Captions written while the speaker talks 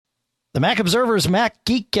The Mac Observer's Mac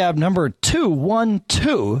Geek Gab number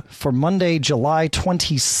 212 for Monday, July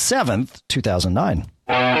 27th, 2009.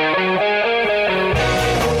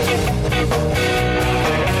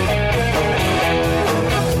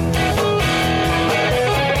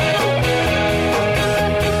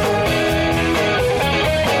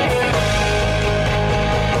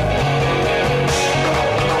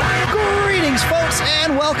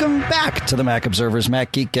 Welcome back to the Mac Observer's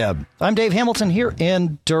Mac Geek Gab. I'm Dave Hamilton here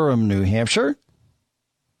in Durham, New Hampshire.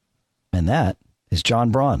 And that is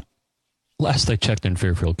John Braun. Last I checked in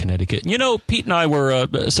Fairfield, Connecticut. You know, Pete and I were,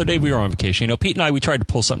 so Dave, we were on vacation. You know, Pete and I, we tried to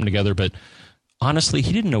pull something together, but honestly,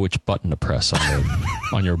 he didn't know which button to press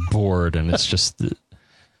on your board. And it's just,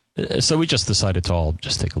 so we just decided to all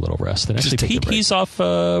just take a little rest. And actually, Pete, he's off,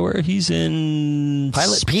 where he's in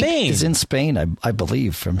Spain. Pete is in Spain, I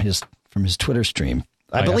believe, from his Twitter stream.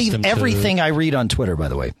 I believe everything I read on Twitter, by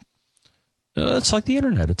the way. It's like the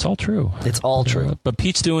internet. It's all true. It's all true. But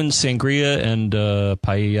Pete's doing sangria and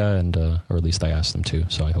paella, and or at least I asked him to,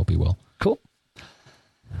 so I hope he will. Cool.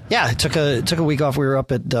 Yeah, I took a week off. We were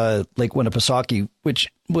up at Lake Winnipesaukee,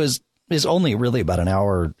 which is only really about an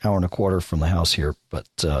hour and a quarter from the house here, but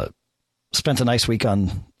spent a nice week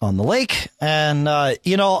on the lake. And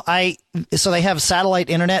so they have satellite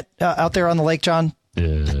internet out there on the lake, John.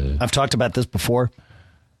 I've talked about this before.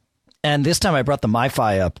 And this time I brought the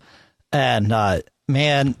MiFi up, and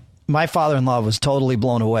man, my father-in-law was totally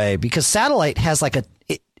blown away because satellite has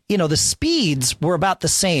the speeds were about the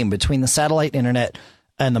same between the satellite internet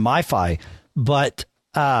and the MiFi, but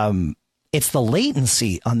it's the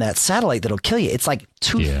latency on that satellite that'll kill you. It's like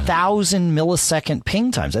 2,000 millisecond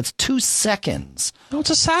ping times. That's 2 seconds. No, it's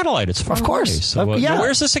a satellite. It's far of course. Away. So, yeah.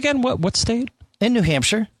 Where's this again? What state? In New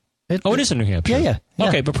Hampshire. It is in New Hampshire. Yeah.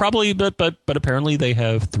 Okay, but apparently they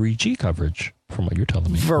have 3G coverage from what you're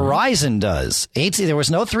telling me. Verizon does. There was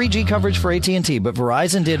no 3G coverage for AT&T, but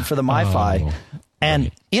Verizon did for the MiFi. And,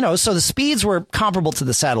 so the speeds were comparable to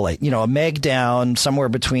the satellite, a meg down, somewhere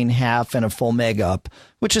between half and a full meg up,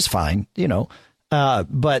 which is fine, but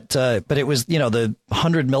it was, the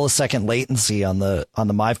 100 millisecond latency on the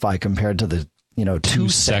MiFi compared to the 2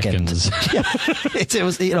 seconds. Yeah. It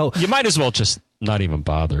was, you might as well just not even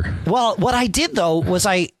bother. Well, what I did though was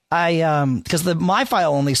I because the MiFi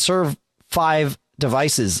only serve 5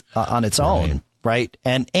 devices on its own, right?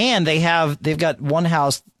 And they've got one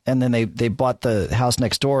house, and then they bought the house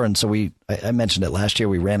next door, and so I mentioned it last year.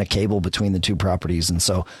 We ran a cable between the two properties, and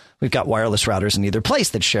so we've got wireless routers in either place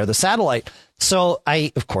that share the satellite. So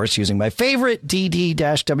I, of course, using my favorite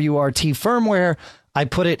DD-WRT firmware, I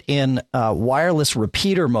put it in wireless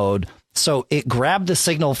repeater mode. So it grabbed the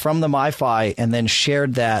signal from the MiFi and then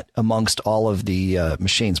shared that amongst all of the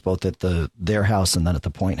machines, both at their house and then at the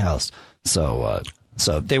point house. So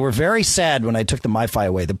they were very sad when I took the MiFi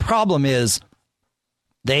away. The problem is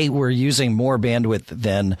they were using more bandwidth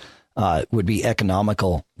than would be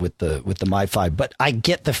economical with the MiFi. But I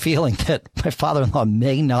get the feeling that my father-in-law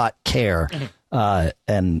may not care.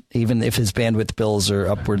 And even if his bandwidth bills are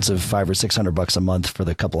upwards of $500 or $600 a month for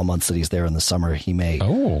the couple of months that he's there in the summer, he may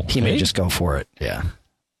just go for it. Yeah.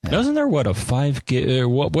 Isn't there a 5 gig?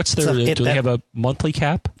 What's their? Do they have a monthly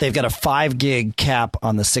cap? They've got a 5 gig cap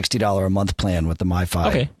on the $60 a month plan with the MiFi.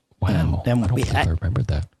 Okay. Wow. And I don't think I remembered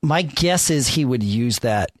that. My guess is he would use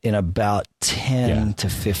that in about 10 to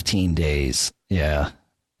 15 days. Yeah.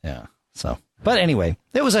 So, but anyway,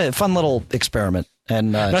 it was a fun little experiment.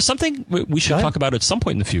 And now something we should talk about at some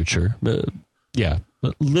point in the future.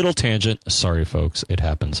 Little tangent. Sorry, folks, it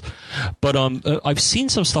happens. But I've seen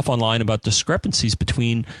some stuff online about discrepancies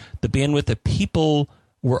between the bandwidth that people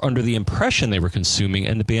were under the impression they were consuming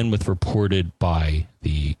and the bandwidth reported by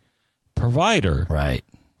the provider. Right.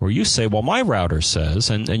 Where you say, well, my router says,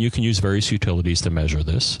 and you can use various utilities to measure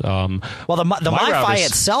this. Well, the MiFi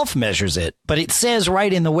itself measures it, but it says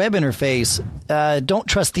right in the web interface, don't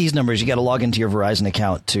trust these numbers. You got to log into your Verizon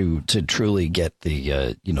account to truly get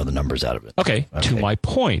the the numbers out of it. Okay. To my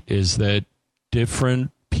point is that different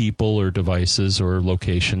people or devices or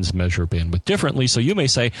locations measure bandwidth differently. So you may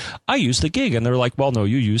say, I used a gig, and they're like, well, no,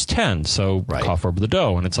 you used 10. So cough over the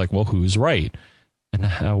dough, and it's like, well, who's right? And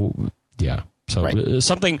how? Yeah. So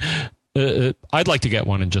something I'd like to get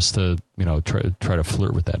one and just to try to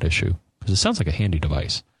flirt with that issue because it sounds like a handy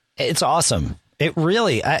device. It's awesome. It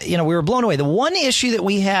really, we were blown away. The one issue that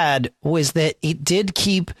we had was that it did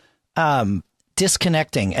keep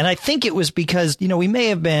disconnecting, and I think it was because we may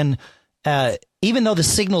have been even though the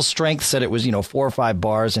signal strength said it was 4 or 5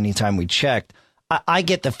 bars anytime we checked. I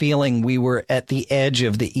get the feeling we were at the edge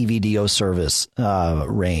of the EVDO service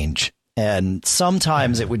range. And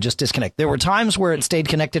sometimes it would just disconnect. There were times where it stayed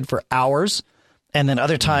connected for hours. And then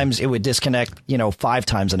other times it would disconnect, 5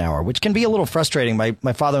 times an hour, which can be a little frustrating. My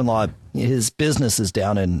father-in-law, his business is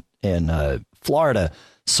down in Florida,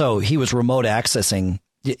 so he was remote accessing,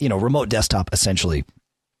 remote desktop essentially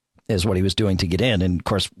is what he was doing to get in. And of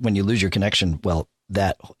course, when you lose your connection, well,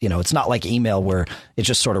 that, it's not like email where it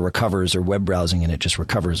just sort of recovers, or web browsing and it just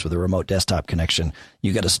recovers with a remote desktop connection.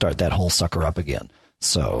 You got to start that whole sucker up again.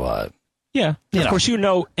 So, yeah, of course,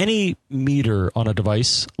 any meter on a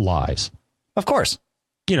device lies. Of course.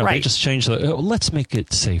 They just changed let's make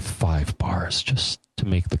it say 5 bars just to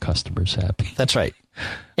make the customers happy. That's right.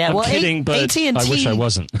 Yeah, I'm kidding, but AT&T, I wish I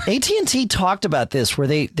wasn't. AT&T talked about this where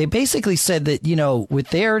they basically said that, with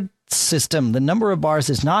their system, the number of bars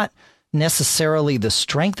is not necessarily the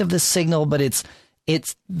strength of the signal, but it's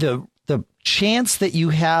the chance that you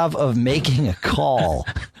have of making a call.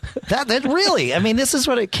 that really, this is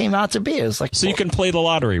what it came out to be. It was like, so you can play the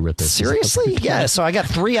lottery with this. Seriously? Yeah. So I got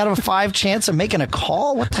 3 out of 5 chance of making a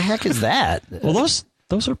call. What the heck is that? Well, those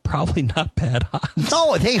are probably not bad odds.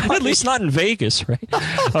 No, they are. At least not in Vegas, right?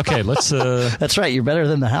 Okay, let's. That's right. You're better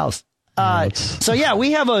than the house. So yeah,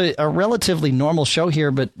 we have a relatively normal show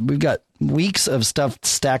here, but we've got weeks of stuff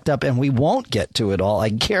stacked up, and we won't get to it all, I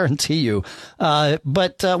guarantee you.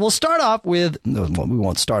 But we'll start off with. No, we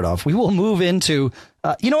won't start off. We will move into.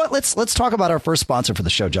 You know what? Let's talk about our first sponsor for the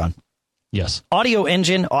show, John. Yes. Audio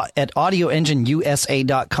Engine at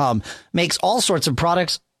audioengineusa.com makes all sorts of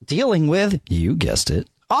products dealing with, you guessed it,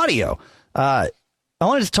 audio. I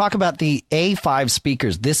wanted to talk about the A5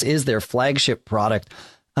 speakers. This is their flagship product.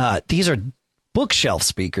 These are bookshelf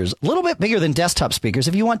speakers, a little bit bigger than desktop speakers.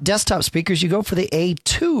 If you want desktop speakers, you go for the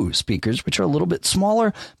A2 speakers, which are a little bit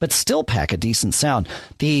smaller, but still pack a decent sound.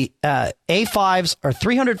 The A5s are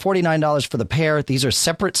 $349 for the pair. These are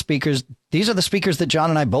separate speakers. These are the speakers that John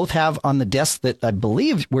and I both have on the desk that I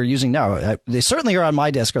believe we're using now. They certainly are on my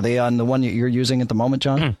desk. Are they on the one that you're using at the moment,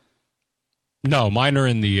 John? No, mine are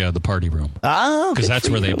in the party room. Oh, because that's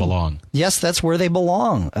where they belong. Yes, that's where they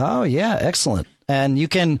belong. Oh, yeah. Excellent. And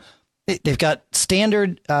they've got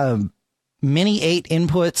standard Mini 8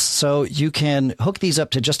 inputs, so you can hook these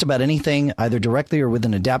up to just about anything, either directly or with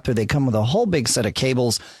an adapter. They come with a whole big set of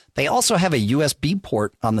cables. They also have a USB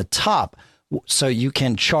port on the top, so you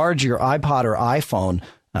can charge your iPod or iPhone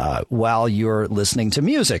while you're listening to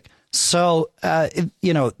music. So,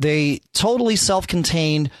 they totally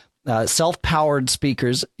self-contained, self-powered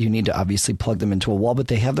speakers. You need to obviously plug them into a wall, but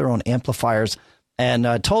they have their own amplifiers and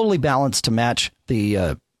totally balanced to match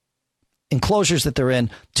the enclosures that they're in.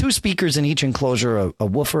 2 speakers in each enclosure, a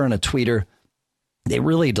woofer and a tweeter. They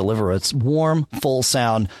really deliver a warm, full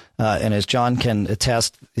sound. And as John can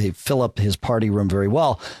attest, they fill up his party room very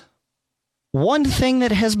well. One thing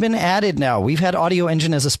that has been added now, we've had Audio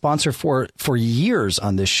Engine as a sponsor for years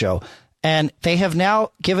on this show, and they have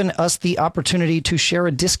now given us the opportunity to share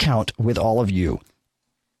a discount with all of you.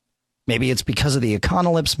 Maybe it's because of the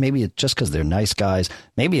Econolypse. Maybe it's just because they're nice guys.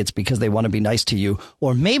 Maybe it's because they want to be nice to you,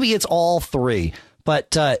 or maybe it's all 3.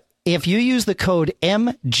 But if you use the code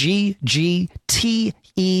MGGTEN,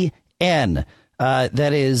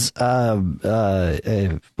 that is, I'm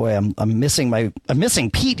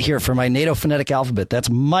missing Pete here for my NATO phonetic alphabet. That's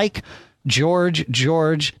Mike,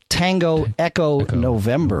 George, Tango, Echo,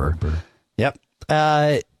 November. Yep.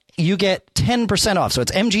 You get 10% off. So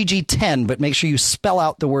it's MGG10, but make sure you spell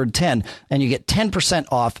out the word 10, and you get 10%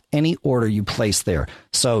 off any order you place there.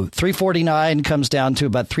 So $349 comes down to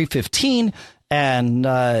about $315, and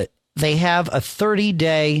they have a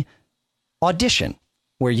 30-day audition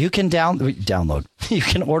where you can download. You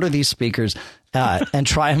can order these speakers and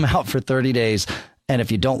try them out for 30 days. And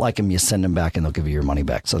if you don't like them, you send them back and they'll give you your money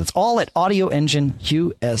back. So that's all at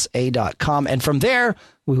audioengineusa.com. And from there,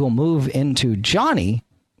 we will move into Johnny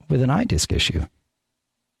with an iDisc issue. I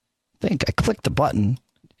think I clicked the button.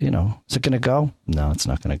 Is it going to go? No, it's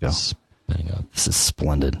not going to go. This is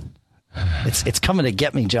splendid. It's coming to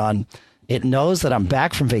get me, John. It knows that I'm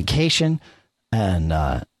back from vacation, and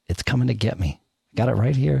it's coming to get me. I got it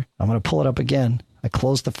right here. I'm going to pull it up again. I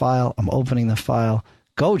closed the file. I'm opening the file.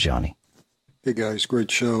 Go, Johnny. Hey, guys.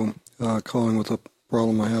 Great show. Calling with a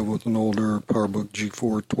problem I have with an older PowerBook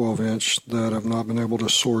G4 12-inch that I've not been able to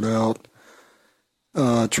sort out.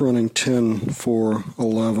 It's running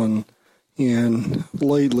 10.4.11, and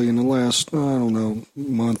lately, in the last,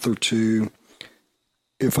 month or 2,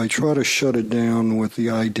 if I try to shut it down with the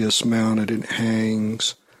iDisc mounted, it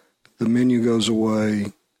hangs. The menu goes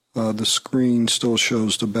away. The screen still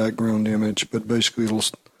shows the background image, but basically it'll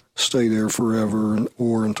stay there forever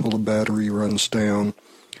or until the battery runs down.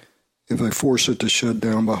 If I force it to shut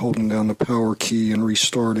down by holding down the power key and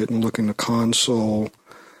restart it and look in the console,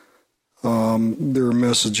 There are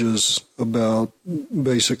messages about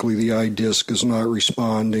basically the iDisk is not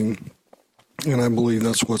responding, and I believe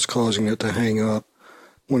that's what's causing it to hang up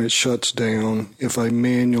when it shuts down. If I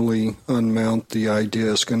manually unmount the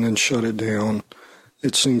iDisk and then shut it down,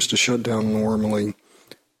 it seems to shut down normally.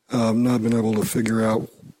 I've not been able to figure out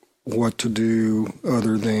what to do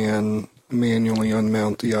other than manually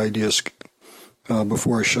unmount the iDisk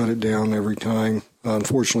before I shut it down every time.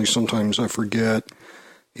 Unfortunately, sometimes I forget,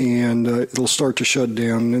 and it'll start to shut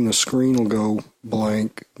down, and then the screen will go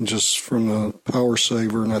blank just from the power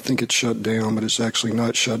saver, and I think it's shut down, but it's actually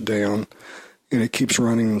not shut down, and it keeps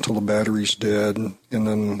running until the battery's dead, and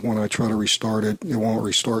then when I try to restart it, it won't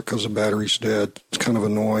restart because the battery's dead. It's kind of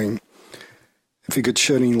annoying. If you could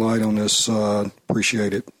shed any light on this,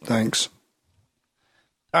 appreciate it. Thanks.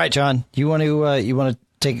 All right, John, you want to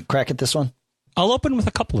take a crack at this one? I'll open with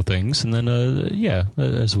a couple of things, and then,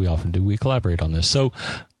 as we often do, we collaborate on this. So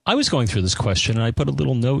I was going through this question, and I put a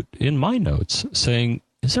little note in my notes saying,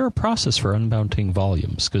 is there a process for unmounting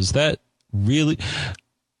volumes? Because that really,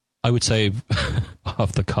 I would say,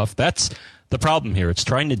 off the cuff, that's the problem here. It's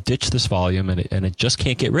trying to ditch this volume, and it just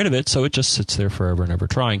can't get rid of it, so it just sits there forever and ever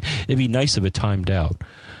trying. It'd be nice if it timed out.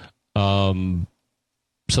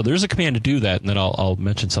 So there's a command to do that, and then I'll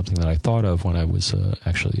mention something that I thought of when I was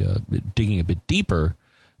actually digging a bit deeper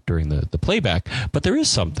during the playback. But there is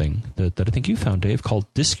something that I think you found, Dave, called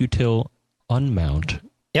diskutil unmount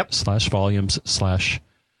 /volumes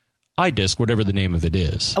 /iDisk, whatever the name of it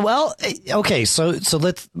is. Well, okay, so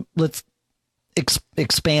let's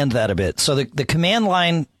expand that a bit. So the command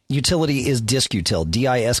line utility is diskutil,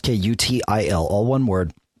 DISKUTIL, all one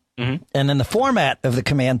word. Mm-hmm. And then the format of the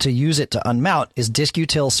command to use it to unmount is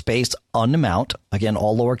diskutil space unmount, again,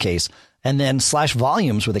 all lowercase, and then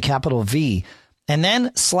 /volumes with a capital V, and then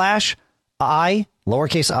 /I,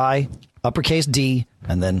 lowercase I, uppercase D,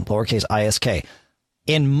 and then lowercase ISK.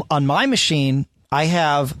 On my machine, I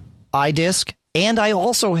have iDisk, and I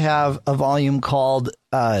also have a volume called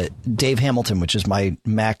Dave Hamilton, which is my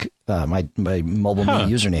Mac, my mobile me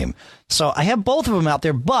username. So I have both of them out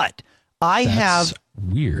there, but that's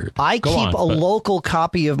weird. I keep a local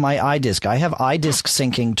copy of my iDisk. I have iDisk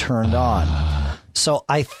syncing turned on. So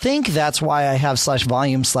I think that's why I have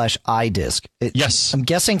 /volume /iDisk. Yes. I'm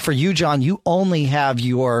guessing for you, John, you only have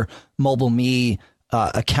your mobile me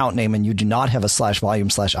account name, and you do not have a /volume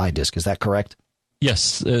 /iDisk. Is that correct?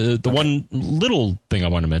 Yes. The one little thing I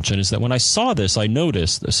want to mention is that when I saw this, I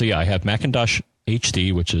noticed. So yeah, I have Macintosh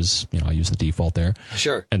HD, which is, I use the default there.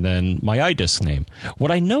 Sure. And then my iDisk name. What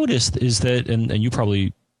I noticed is that, and you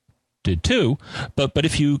probably did too, but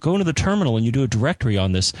if you go into the terminal and you do a directory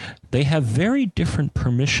on this, they have very different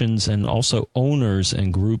permissions and also owners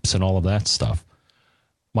and groups and all of that stuff.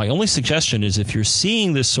 My only suggestion is if you're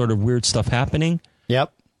seeing this sort of weird stuff happening,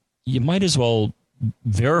 you might as well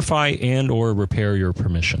verify and or repair your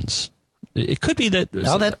permissions. It could be that...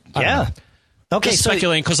 Okay, so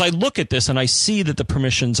speculating, because I look at this and I see that the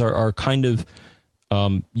permissions are kind of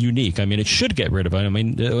unique. I mean, it should get rid of it. I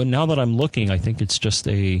mean, now that I'm looking, I think it's just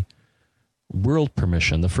a world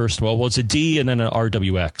permission. The first, it's a D and then an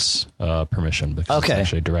RWX permission, because it's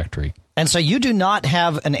actually a directory. And so you do not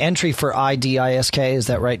have an entry for IDISK, is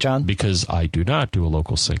that right, John? Because I do not do a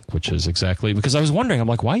local sync, which is exactly, because I was wondering, I'm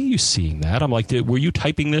like, why are you seeing that? I'm like, were you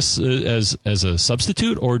typing this as a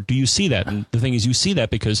substitute, or do you see that? And the thing is, you see that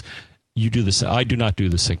because you do this. I do not do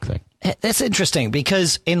the sync thing. That's interesting,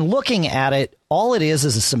 because in looking at it, all it is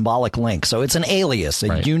a symbolic link. So it's an alias, a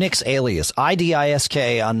Unix alias.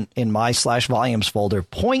 IDISK in my /volumes folder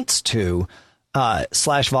points to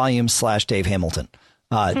 /volumes /Dave Hamilton.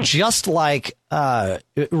 Just like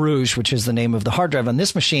Rouge, which is the name of the hard drive on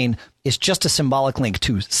this machine, is just a symbolic link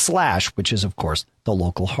to /, which is, of course, the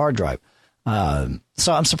local hard drive.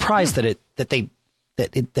 So I'm surprised that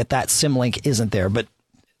that symlink isn't there, but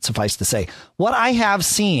suffice to say, what I have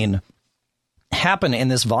seen happen in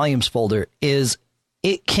this volumes folder is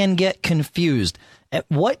it can get confused.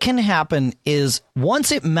 What can happen is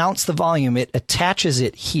once it mounts the volume, it attaches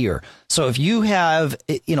it here. So if you have,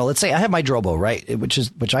 let's say I have my Drobo, right,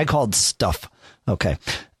 which I called stuff. Okay.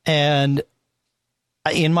 And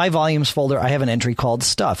in my volumes folder, I have an entry called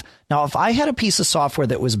stuff. Now, if I had a piece of software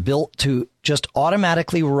that was built to just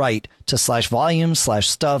automatically write to /volumes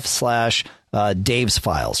 /stuff Dave's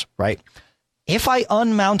files, right? If I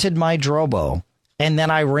unmounted my Drobo and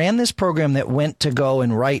then I ran this program that went to go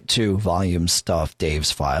and write to volumes stuff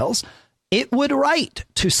Dave's files, it would write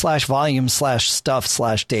to /volumes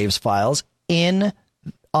 /stuff Dave's files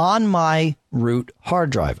on my root hard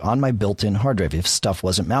drive, on my built-in hard drive. If stuff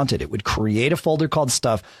wasn't mounted, it would create a folder called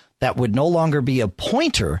stuff that would no longer be a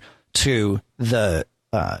pointer to the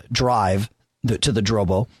drive to the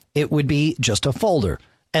Drobo, it would be just a folder.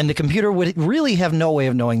 And the computer would really have no way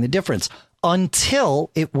of knowing the difference until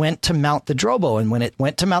it went to mount the Drobo. And when it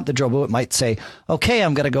went to mount the Drobo, it might say, okay,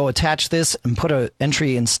 I'm going to go attach this and put an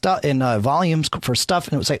entry in volumes for stuff.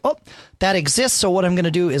 And it would say, oh, that exists. So what I'm going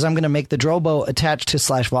to do is I'm going to make the Drobo attached to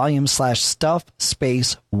 /volume/stuff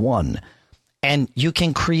space 1. And you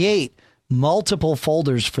can create multiple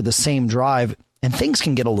folders for the same drive, and things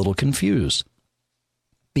can get a little confused.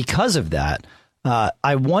 Because of that,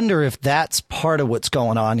 I wonder if that's part of what's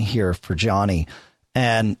going on here for Johnny.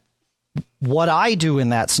 And what I do in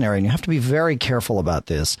that scenario, and you have to be very careful about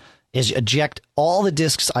this, is eject all the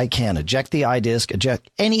disks I can. Eject the iDisk, eject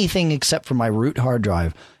anything except for my root hard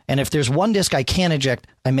drive. And if there's one disk I can eject,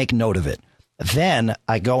 I make note of it. Then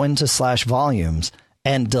I go into /volumes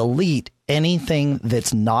and delete anything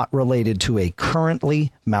that's not related to a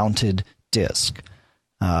currently mounted disk.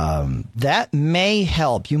 That may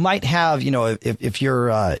help. You might have, if your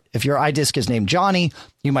iDisk is named Johnny,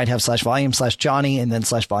 you might have /volume/Johnny and then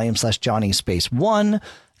 /volume/Johnny space 1.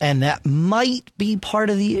 And that might be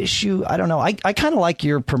part of the issue. I don't know. I kind of like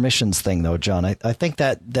your permissions thing, though, John. I think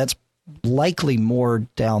that's likely more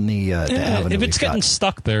down the avenue. If it's getting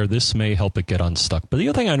stuck there, this may help it get unstuck. But the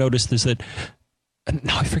other thing I noticed is that,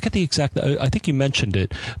 no, I forget the exact, I think you mentioned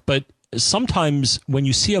it, but sometimes when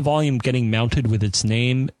you see a volume getting mounted with its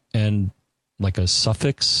name and like a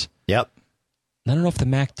suffix. Yep. I don't know if the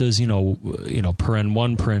Mac does, paren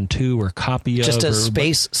 1, paren 2, or copy of. Just a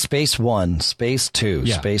space 1, space 2,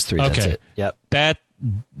 space 3. Okay. That's it. Yep.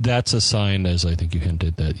 That's a sign, as I think you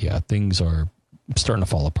hinted, that things are starting to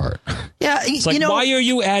fall apart. Yeah, it's like, why are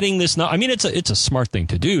you adding this now? I mean, it's a smart thing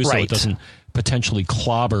to do, so it doesn't potentially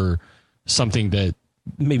clobber something that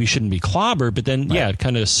maybe shouldn't be clobbered, but then it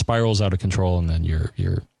kind of spirals out of control, and then you're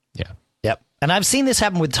Yep. And I've seen this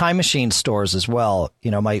happen with Time Machine stores as well.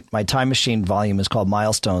 My Time Machine volume is called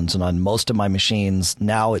Milestones, and on most of my machines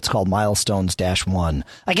now it's called Milestones-1.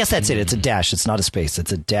 I guess that's it. It's a dash. It's not a space.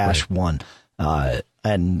 It's a -1.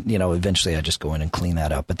 And eventually I just go in and clean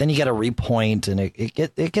that up. But then you got to repoint, and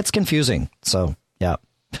it gets confusing. So yeah,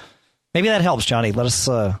 maybe that helps, Johnny. Let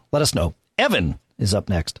us know. Evan is up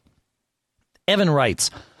next. Evan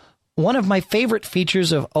writes, one of my favorite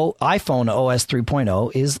features of iPhone OS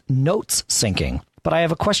 3.0 is notes syncing, but I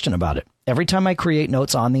have a question about it. Every time I create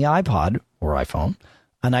notes on the iPod or iPhone,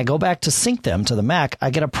 and I go back to sync them to the Mac,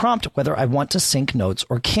 I get a prompt whether I want to sync notes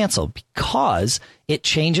or cancel because it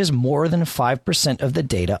changes more than 5% of the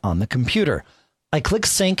data on the computer. I click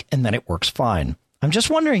sync and then it works fine. I'm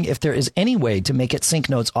just wondering if there is any way to make it sync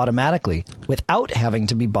notes automatically without having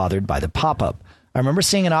to be bothered by the pop-up. I remember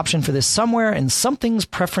seeing an option for this somewhere in something's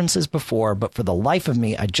preferences before, but for the life of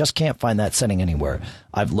me, I just can't find that setting anywhere.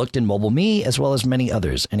 I've looked in Mobile Me as well as many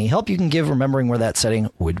others. Any help you can give remembering where that setting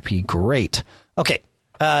would be great. Okay,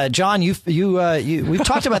 John, we've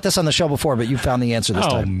talked about this on the show before, but you found the answer this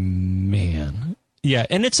time. Oh man, yeah,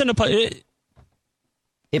 and it's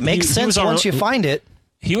it makes sense once you find it.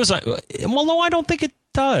 He was well, no, I don't think it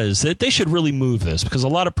does. They should really move this because a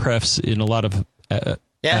lot of prefs in a lot of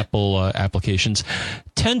Apple applications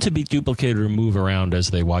tend to be duplicated or move around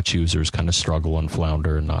as they watch users kind of struggle and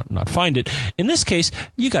flounder and not find it. In this case,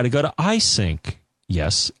 you got to go to iSync.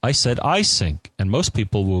 Yes, I said iSync, and most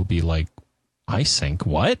people will be like, iSync,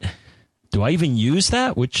 what? Do I even use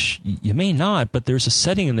that? Which you may not, but there's a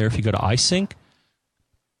setting in there. If you go to iSync,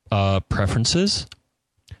 preferences,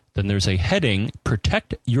 then there's a heading,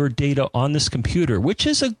 protect your data on this computer, which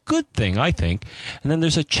is a good thing, I think. And then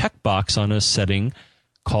there's a checkbox on a setting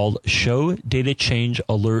called show data change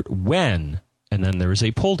alert when, and then there is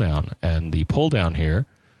a pull down, and the pull down here,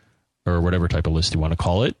 or whatever type of list you want to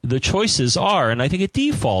call it, the choices are, and I think it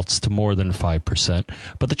defaults to more than 5%,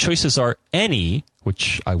 but the choices are any,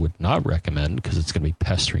 which I would not recommend because it's going to be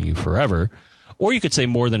pestering you forever, or you could say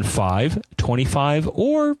more than 5, 25,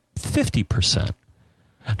 or 50%.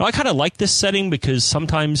 Now, I kind of like this setting because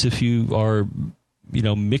sometimes if you are,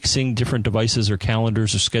 mixing different devices or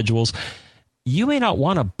calendars or schedules, you may not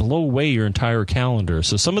want to blow away your entire calendar.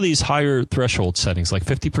 So some of these higher threshold settings, like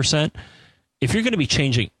 50%, if you're going to be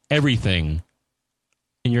changing everything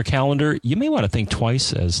in your calendar, you may want to think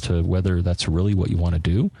twice as to whether that's really what you want to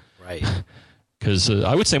do. Right. Because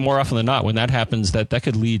I would say more often than not, when that happens, that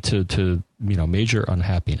could lead to major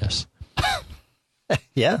unhappiness.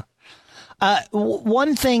 Yeah.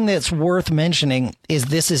 One thing that's worth mentioning is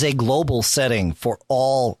this is a global setting for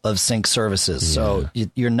all of Sync services. Yeah. So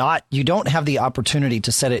you don't have the opportunity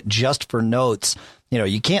to set it just for notes.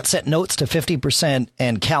 You can't set notes to 50%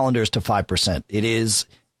 and calendars to 5%. It is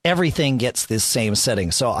everything gets this same setting.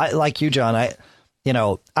 So I, like you, John,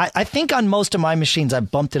 I think on most of my machines, I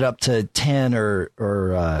bumped it up to 10 or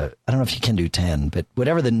I don't know if you can do 10, but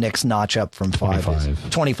whatever the next notch up from 5 is.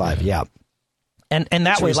 25, yeah. And that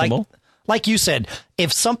That's way, reasonable. like you said,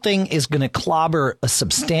 if something is going to clobber a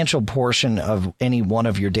substantial portion of any one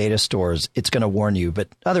of your data stores, it's going to warn you. But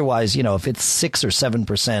otherwise, if it's 6 or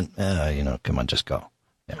 7%, come on, just go.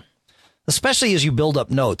 Yeah. Especially as you build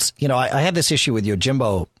up notes. I had this issue with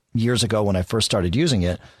Yojimbo years ago when I first started using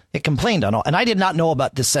it. It complained on all, and I did not know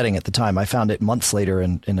about this setting at the time. I found it months later,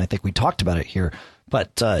 and I think we talked about it here.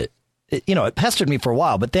 But it pestered me for a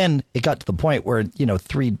while. But then it got to the point where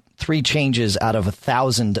three changes out of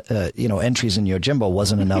 1,000 entries in Yojimbo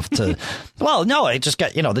wasn't enough to. Well, no, it just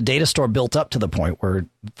got the data store built up to the point where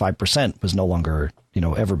 5% was no longer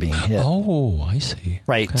ever being hit. Oh, I see.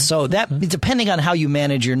 Right. Okay. So that depending on how you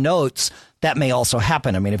manage your notes, that may also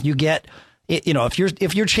happen. I mean, if you get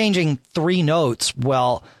if you're changing 3 notes,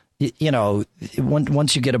 well.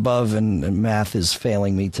 Once you get above, and math is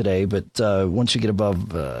failing me today, but once you get above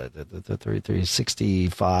the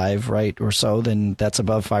 365, right, or so, then that's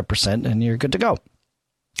above 5%, and you're good to go.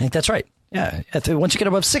 I think that's right. Yeah. Once you get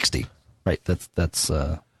above 60, right,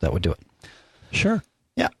 that would do it. Sure.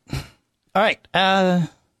 Yeah. All right.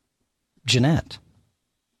 Jeanette.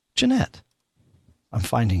 I'm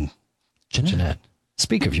finding Jeanette.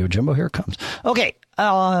 Speak of Yojimbo, here it comes. Okay.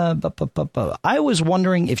 I was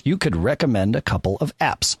wondering if you could recommend a couple of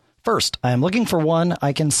apps. First, I am looking for one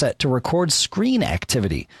I can set to record screen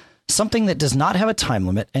activity, something that does not have a time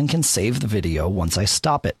limit and can save the video once I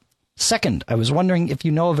stop it. Second, I was wondering if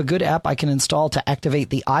you know of a good app I can install to activate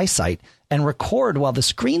the iSight and record while the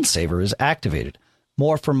screensaver is activated,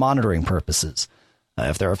 more for monitoring purposes.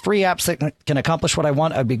 If there are free apps that can accomplish what I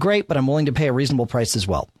want, I'd be great, but I'm willing to pay a reasonable price as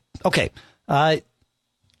well. Okay.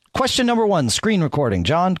 Question number 1, screen recording.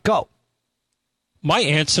 John, go. My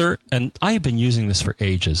answer, and I have been using this for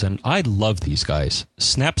ages, and I love these guys.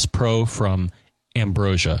 Snaps Pro from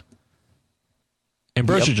Ambrosia.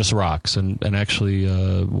 Ambrosia just rocks, and actually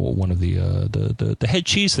one of the head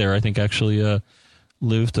cheese there, I think, actually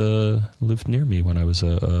lived near me when I was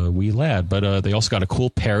a wee lad. But they also got a cool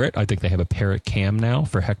Parrot. I think they have a Parrot Cam now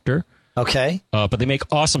for Hector. Okay. But they make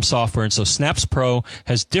awesome software, and so Snaps Pro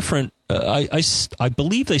has different. I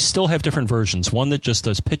believe they still have different versions. One that just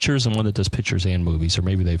does pictures, and one that does pictures and movies, or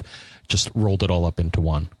maybe they've just rolled it all up into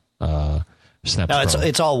one. Snaps Pro.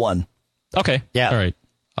 It's all one. Okay. Yeah. All right.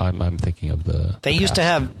 I'm thinking of the. They used to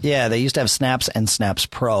have Snaps and Snaps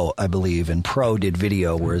Pro, I believe, and Pro did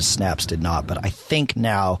video, whereas Snaps did not. But I think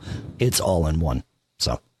now it's all in one.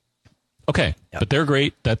 So. Okay, yep. But they're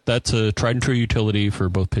great. That's a tried and true utility for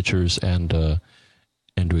both pictures and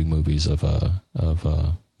doing movies of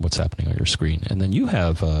what's happening on your screen. And then you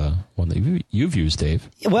have one that you've used, Dave.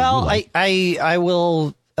 Well, I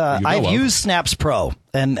will. I've used Snaps Pro,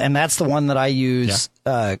 and that's the one that I use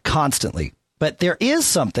constantly. But there is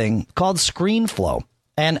something called ScreenFlow,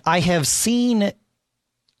 and I have seen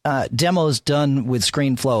demos done with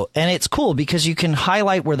ScreenFlow, and it's cool because you can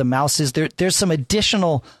highlight where the mouse is. There's some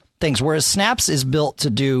additional things, whereas Snaps is built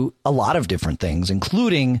to do a lot of different things,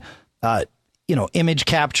 including, image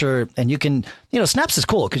capture. And you can, Snaps is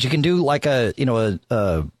cool because you can do like a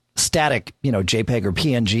static, JPEG or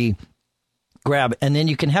PNG grab, and then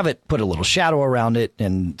you can have it put a little shadow around it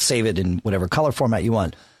and save it in whatever color format you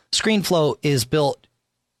want. ScreenFlow is built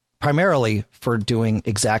primarily for doing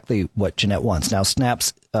exactly what Jeanette wants. Now,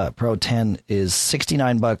 Snaps Pro 10 is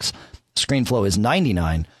 $69. ScreenFlow is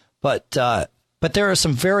 $99. But there are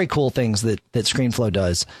some very cool things that ScreenFlow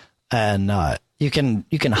does, and you can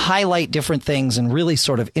highlight different things and really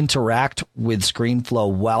sort of interact with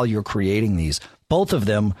ScreenFlow while you're creating these. Both of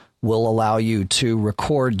them will allow you to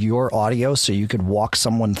record your audio, so you could walk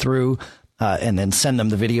someone through and then send them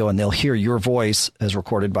the video, and they'll hear your voice as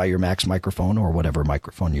recorded by your Max microphone or whatever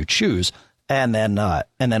microphone you choose, and then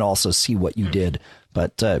also see what you did.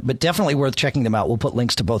 But definitely worth checking them out. We'll put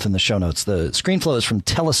links to both in the show notes. The ScreenFlow is from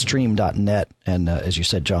telestream.net. And as you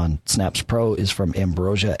said, John, Snaps Pro is from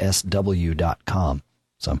ambrosiasw.com.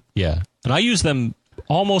 So yeah. And I use them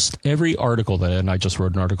almost every article and I just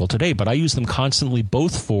wrote an article today, but I use them constantly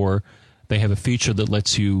both for, they have a feature that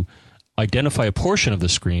lets you identify a portion of the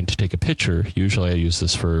screen to take a picture. Usually I use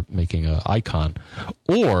this for making an icon,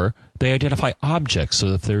 or they identify objects. So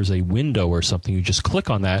if there's a window or something, you just click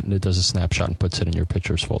on that and it does a snapshot and puts it in your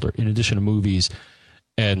pictures folder, in addition to movies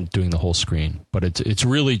and doing the whole screen. But it's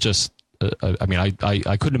really just,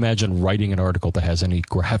 I couldn't imagine writing an article that has any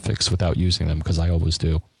graphics without using them, because I always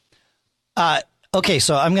do. Okay.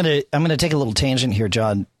 So I'm going to take a little tangent here,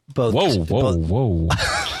 John. Whoa.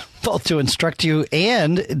 both to instruct you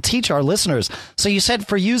and teach our listeners. So you said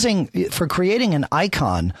for creating an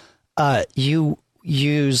icon, you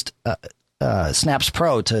used Snaps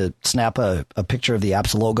Pro to snap a picture of the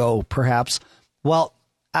app's logo, perhaps. Well,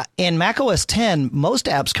 in macOS 10, most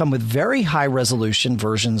apps come with very high resolution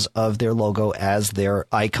versions of their logo as their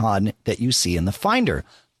icon that you see in the Finder.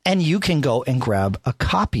 And you can go and grab a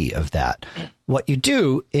copy of that. What you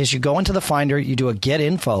do is you go into the Finder, you do a get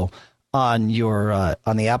info on your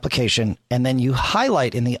on the application, and then you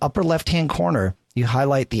highlight in the upper left-hand corner, you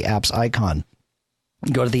highlight the app's icon.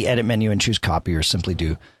 You go to the edit menu and choose copy, or simply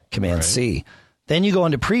do Command C. Then you go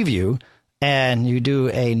into preview and you do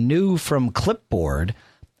a new from clipboard,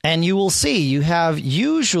 and you will see you have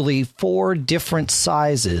usually 4 different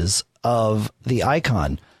sizes of the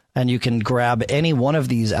icon, and you can grab any one of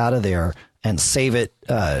these out of there and save it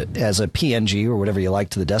as a PNG or whatever you like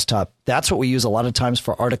to the desktop. That's what we use a lot of times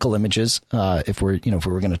for article images. If we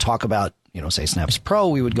were going to talk about, say Snaps Pro,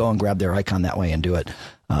 we would go and grab their icon that way and do it.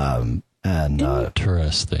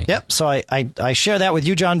 Interesting. Yep. So I share that with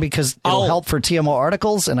you, John, because it'll help for TMO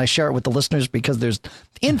articles, and I share it with the listeners because there's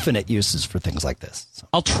infinite uses for things like this. So.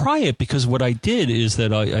 I'll try it because what I did is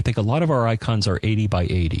that I think a lot of our icons are 80 by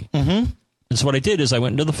 80. Mm-hmm. And so what I did is I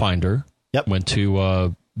went into the Finder, went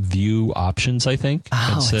to View Options, I think,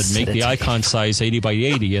 and said make the icon size 80 by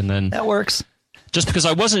 80, and then that works. Just because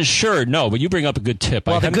I wasn't sure, no, but you bring up a good tip.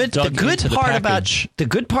 Well, the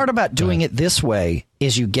good part about doing it this way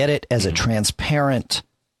is you get it as a transparent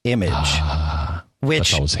image, which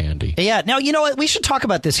that's always handy. Yeah. Now you know what? We should talk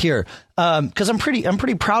about this here because I'm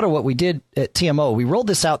pretty proud of what we did at TMO. We rolled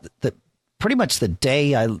this out pretty much the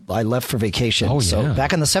day I left for vacation. Oh, yeah. So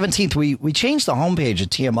back on the 17th, we changed the homepage at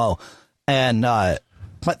TMO, and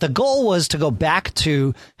but the goal was to go back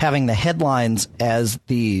to having the headlines as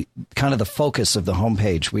the kind of the focus of the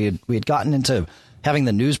homepage. We had gotten into having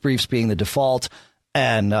the news briefs being the default,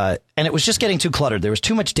 and it was just getting too cluttered. There was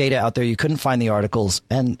too much data out there. You couldn't find the articles,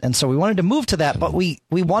 and so we wanted to move to that. But we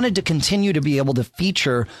wanted to continue to be able to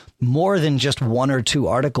feature more than just 1 or 2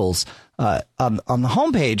 articles on the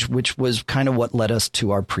homepage, which was kind of what led us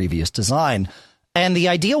to our previous design. And the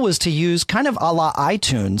idea was to use kind of a la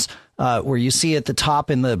iTunes, where you see at the top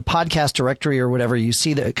in the podcast directory or whatever, you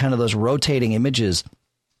see the kind of those rotating images.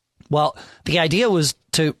 Well, the idea was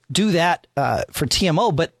to do that for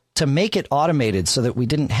TMO, but to make it automated so that we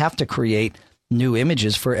didn't have to create new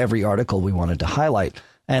images for every article we wanted to highlight.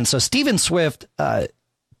 And so Stephen Swift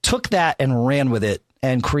took that and ran with it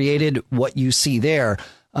and created what you see there.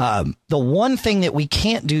 The one thing that we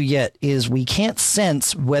can't do yet is we can't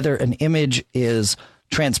sense whether an image is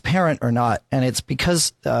transparent or not. And it's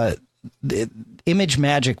because the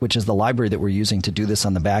ImageMagick, which is the library that we're using to do this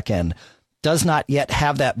on the back end, does not yet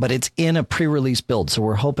have that, but it's in a pre-release build. So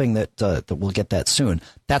we're hoping that we'll get that soon.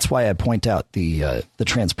 That's why I point out the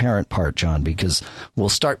transparent part, John, because we'll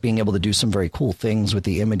start being able to do some very cool things with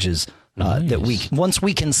the images that once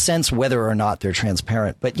we can sense whether or not they're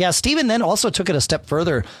transparent. But yeah, Stephen then also took it a step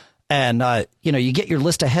further. And, you get your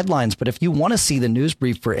list of headlines, but if you want to see the news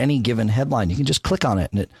brief for any given headline, you can just click on it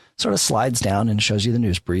and it sort of slides down and shows you the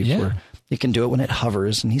news brief. Yeah. Or you can do it when it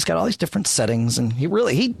hovers, and he's got all these different settings, and he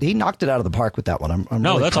knocked it out of the park with that one. I'm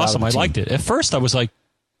really that's proud awesome. of the team. I liked it. At first I was like,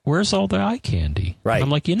 where's all the eye candy? Right. And I'm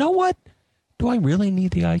like, you know what? Do I really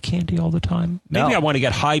need the eye candy all the time? Maybe I want to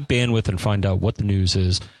get high bandwidth and find out what the news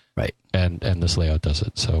is. Right. And this layout does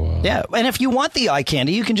it. So yeah, and if you want the eye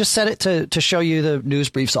candy, you can just set it to show you the news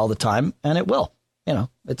briefs all the time, and it will.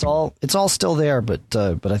 It's all still there, but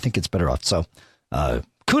I think it's better off. So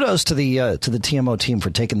kudos to the TMO team for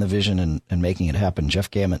taking the vision and making it happen.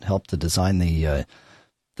 Jeff Gamet helped to design the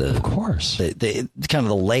of course the kind of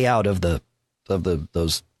the layout of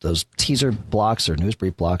those teaser blocks or news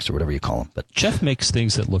brief blocks or whatever you call them. But Jeff makes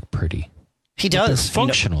things that look pretty. He does. They're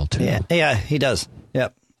functional too. Yeah, he does.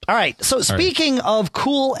 Yep. All right. So speaking of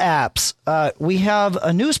cool apps, we have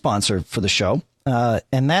a new sponsor for the show,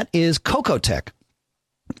 and that is Cocotech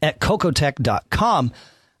at cocotech.com.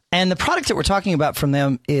 And the product that we're talking about from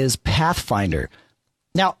them is Pathfinder.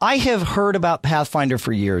 Now, I have heard about Pathfinder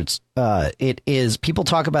for years. People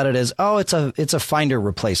talk about it as, it's a Finder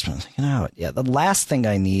replacement. The last thing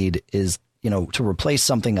I need is, to replace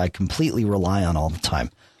something I completely rely on all the time.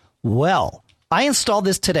 Well, I installed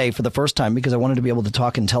this today for the first time because I wanted to be able to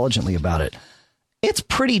talk intelligently about it. It's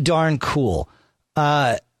pretty darn cool.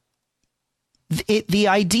 The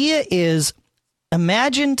idea is,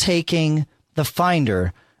 imagine taking the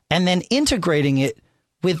Finder and then integrating it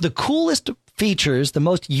with the coolest features, the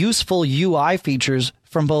most useful UI features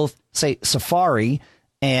from both, say, Safari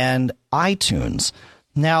and iTunes.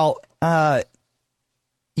 Now,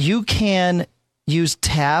 you can use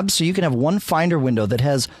tabs. So you can have one Finder window that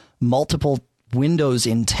has multiple windows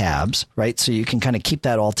in tabs, right? So you can kind of keep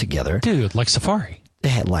that all together. Dude, like Safari.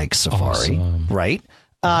 Like Safari, awesome. Right?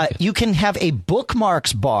 You can have a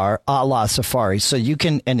bookmarks bar a la Safari. So you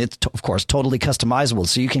can, and it's, of course, totally customizable.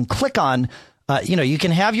 So you can click on, you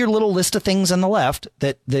can have your little list of things on the left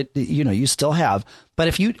that you still have. But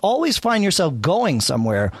if you always find yourself going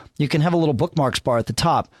somewhere, you can have a little bookmarks bar at the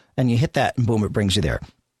top and you hit that and boom, it brings you there.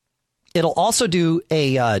 It'll also do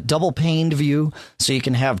a double paned view. So you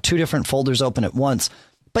can have two different folders open at once.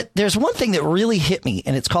 But there's one thing that really hit me,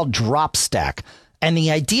 and it's called Drop Stack. And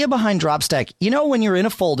the idea behind Drop Stack, when you're in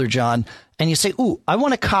a folder, John, and you say, ooh, I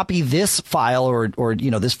want to copy this file or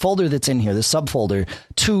this folder that's in here, this subfolder,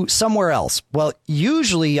 to somewhere else. Well,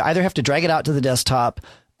 usually you either have to drag it out to the desktop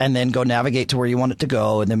and then go navigate to where you want it to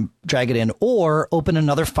go and then drag it in, or open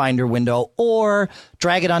another Finder window, or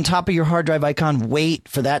drag it on top of your hard drive icon, wait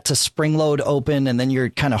for that to spring load open, and then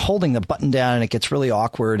you're kind of holding the button down and it gets really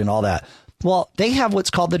awkward and all that. Well, they have what's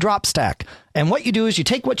called the Drop Stack. And what you do is you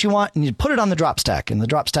take what you want and you put it on the Drop Stack, and the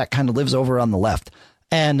Drop Stack kind of lives over on the left.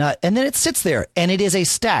 And then it sits there, and it is a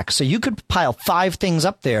stack. So you could pile 5 things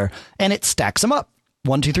up there and it stacks them up.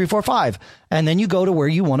 1, 2, 3, 4, 5. And then you go to where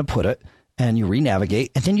you want to put it and you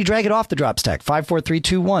re-navigate, and then you drag it off the Drop Stack 5, 4, 3,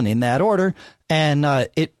 2, 1 in that order. And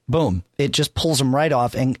it just pulls them right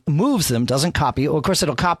off and moves them, doesn't copy. Well, of course,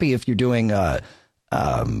 it'll copy if you're doing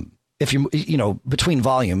if you between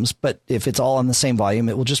volumes, but if it's all on the same volume,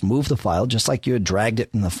 it will just move the file just like you had dragged it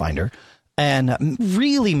in the Finder, and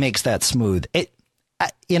really makes that smooth. It,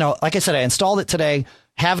 like I said, I installed it today,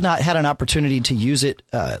 have not had an opportunity to use it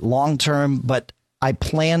long term, but I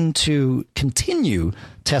plan to continue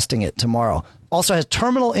testing it tomorrow. Also has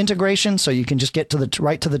terminal integration, so you can just get to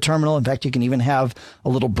right to the terminal. In fact, you can even have a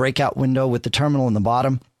little breakout window with the terminal in the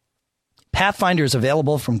bottom. Pathfinder is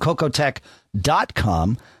available from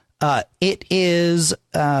cocotech.com. It is,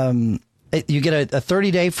 you get a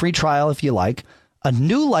 30-day free trial if you like. A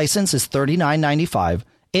new license is $39.95.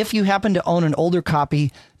 If you happen to own an older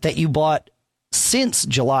copy that you bought since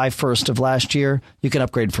July 1st of last year, you can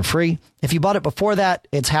upgrade for free. If you bought it before that,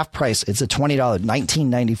 it's half price. It's a $20,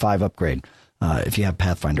 $19.95 upgrade if you have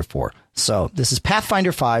Pathfinder 4. So this is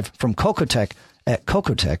Pathfinder 5 from Cocotech at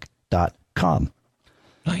cocotech.com.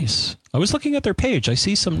 Nice. I was looking at their page. I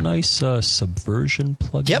see some nice Subversion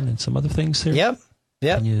plugin and some other things there. Yep.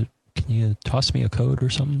 Can you toss me a code or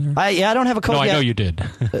something there? I don't have a code yet. I know you did.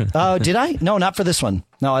 Did I? No, not for this one.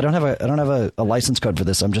 No, I don't have a license code for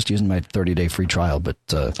this. I'm just using my 30-day free trial. But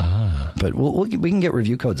we can get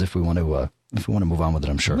review codes if we want to move on with it.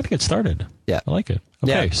 I'm sure. I'm going to get started. Yeah, I like it.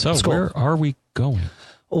 Okay, so cool. Where are we going?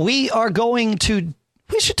 We are going to.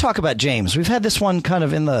 We should talk about James. We've had this one kind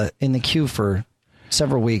of in the queue for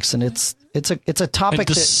several weeks, and it's a topic. And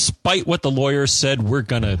despite what the lawyer said, we're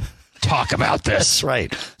gonna talk about this. That's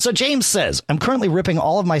right. So James says, I'm currently ripping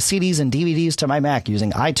all of my CDs and DVDs to my Mac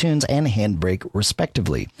using iTunes and Handbrake,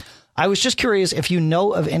 respectively. I was just curious if you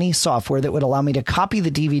know of any software that would allow me to copy the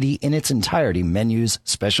DVD in its entirety, menus,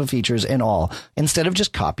 special features, and all, instead of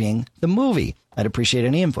just copying the movie. I'd appreciate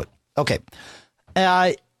any input. Okay.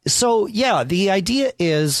 So, yeah, the idea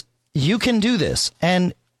is you can do this.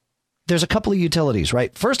 And there's a couple of utilities,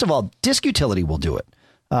 right? First of all, Disk Utility will do it.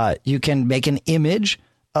 You can make an image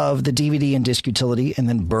of the DVD and Disk Utility and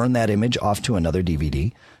then burn that image off to another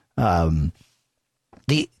DVD.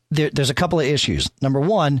 There's a couple of issues. Number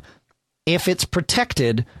one, if it's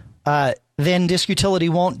protected, then Disk Utility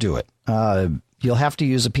won't do it. You'll have to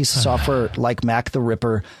use a piece of software like Mac the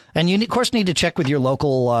Ripper, and you of course need to check with your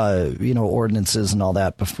local, ordinances and all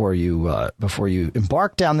that before you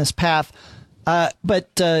embark down this path.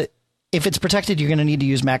 But if it's protected, you're going to need to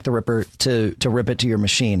use Mac the Ripper to rip it to your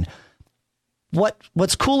machine.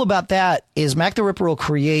 What's cool about that is Mac the Ripper will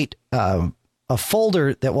create a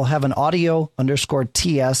folder that will have an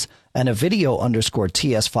audio_TS and a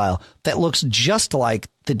video_TS file that looks just like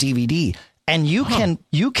the DVD, and you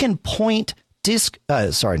can point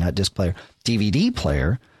DVD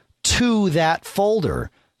player to that folder.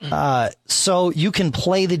 So you can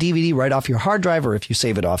play the DVD right off your hard drive, or if you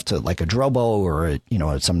save it off to like a Drobo or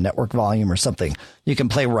some network volume or something, you can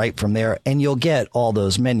play right from there, and you'll get all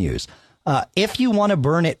those menus. If you want to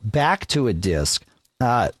burn it back to a disk,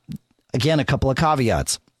 again, a couple of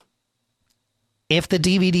caveats. If the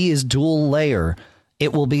DVD is dual layer,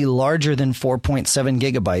 it will be larger than 4.7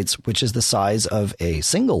 gigabytes, which is the size of a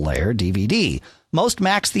single layer DVD. Most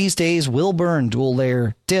Macs these days will burn dual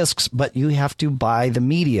layer discs, but you have to buy the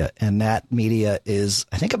media, and that media is,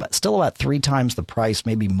 I think, still about 3 times the price,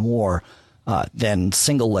 maybe more, than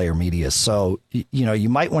single layer media. So, you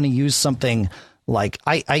might want to use something like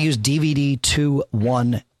I use DVD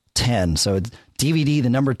 2110. So it's DVD, the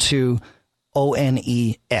number 2,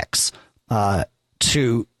 ONEX,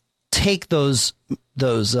 to take those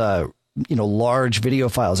large video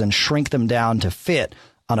files and shrink them down to fit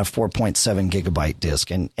on a 4.7 gigabyte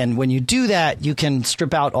disk. And when you do that, you can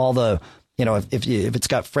strip out all the, if it's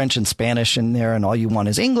got French and Spanish in there and all you want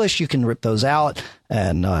is English, you can rip those out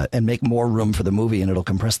and make more room for the movie, and it'll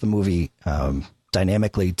compress the movie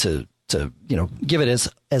dynamically to give it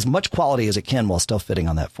as much quality as it can while still fitting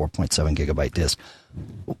on that 4.7 gigabyte disk.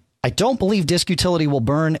 I don't believe Disk Utility will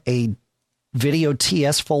burn a video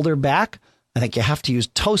TS folder back. I think you have to use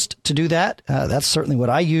Toast to do that. That's certainly what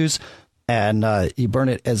I use. And you burn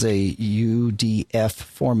it as a UDF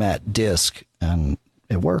format disk, and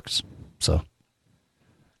it works. So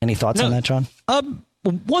any thoughts on that, John?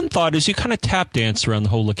 One thought is you kind of tap danced around the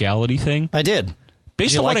whole legality thing. I did.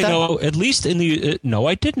 Based on what I know, at least in the... no,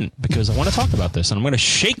 I didn't, because I want to talk about this, and I'm going to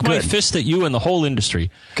shake my fist at you and the whole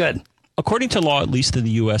industry. Good. According to law, at least in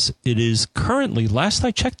the U.S., it is currently, last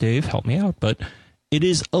I checked, Dave, help me out, but it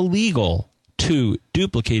is illegal to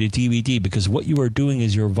duplicate a DVD, because what you are doing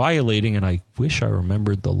is you're violating, and I wish I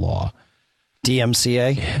remembered the law.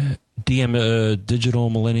 DMCA? Digital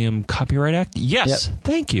Millennium Copyright Act? Yes. Yep.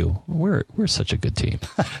 Thank you. We're such a good team.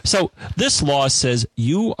 So this law says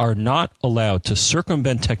you are not allowed to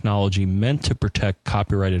circumvent technology meant to protect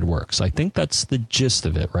copyrighted works. I think that's the gist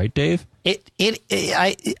of it, right, Dave?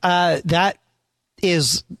 That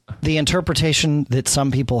is the interpretation that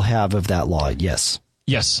some people have of that law. Yes.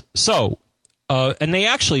 Yes. So, and they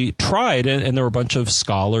actually tried, and there were a bunch of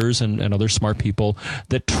scholars and other smart people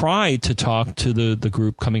that tried to talk to the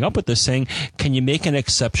group coming up with this, saying, can you make an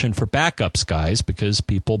exception for backups, guys? Because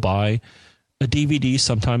people buy a DVD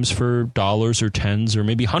sometimes for dollars or tens or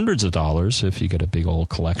maybe hundreds of dollars if you get a big old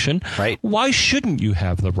collection. Right. Why shouldn't you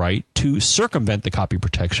have the right to circumvent the copy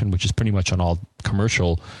protection, which is pretty much on all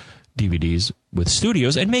commercial DVDs with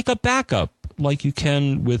studios, and make a backup like you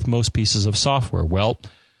can with most pieces of software? Well,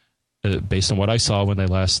 based on what I saw when they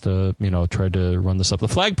last, tried to run this up the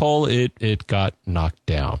flagpole, it got knocked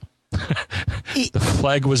down. The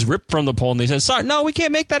flag was ripped from the pole, and they said, "Sorry, no, we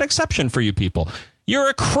can't make that exception for you people. You're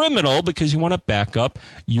a criminal because you want to back up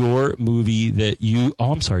your movie that you."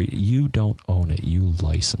 Oh, I'm sorry, you don't own it. You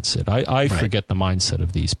license it. I forget the mindset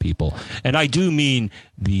of these people, and I do mean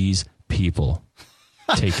these people.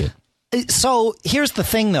 Take it. So here's the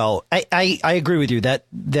thing, though. I agree with you.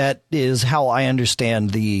 That is how I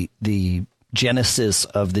understand the genesis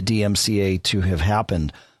of the DMCA to have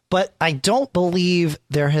happened. But I don't believe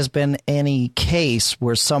there has been any case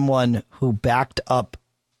where someone who backed up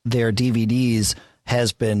their DVDs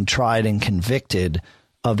has been tried and convicted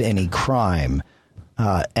of any crime.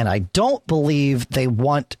 And I don't believe they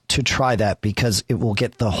want to try that, because it will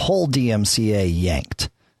get the whole DMCA yanked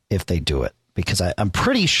if they do it. Because I'm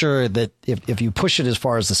pretty sure that if you push it as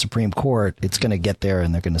far as the Supreme Court, it's going to get there,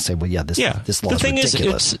 and they're going to say, well, this law is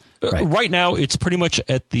ridiculous. Right now, it's pretty much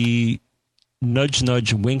at the nudge,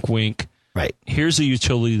 nudge, wink, wink. Right. Here's a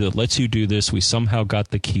utility that lets you do this. We somehow got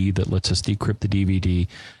the key that lets us decrypt the DVD.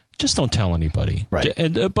 Just don't tell anybody. Right.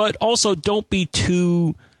 But also don't be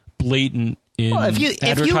too blatant in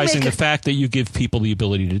advertising the fact that you give people the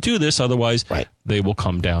ability to do this. Otherwise, they will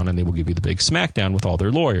come down and they will give you the big smackdown with all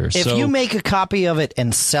their lawyers. If you make a copy of it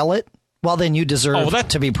and sell it, well, then you deserve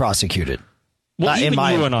to be prosecuted. Well, in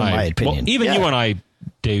my opinion. You and I,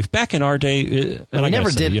 Dave, back in our day, and we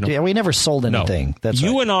never did. We never sold anything. No, that's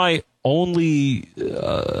you and I only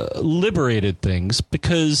liberated things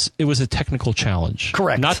because it was a technical challenge.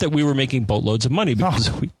 Correct. Not that we were making boatloads of money,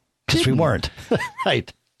 because we weren't.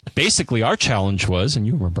 Right. Basically, our challenge was, and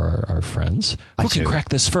you remember our friends, who can crack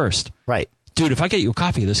this first? Right. Dude, if I get you a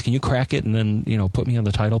copy of this, can you crack it and then, put me on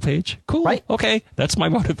the title page? Cool. Right. Okay. That's my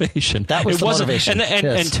motivation. That was the motivation.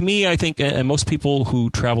 And to me, I think, and most people who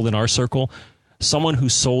traveled in our circle, someone who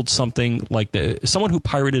sold something someone who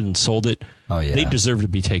pirated and sold it, they deserve to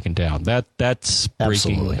be taken down. That's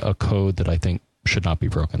breaking a code that I think should not be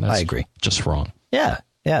broken. That's I agree. Just wrong. Yeah.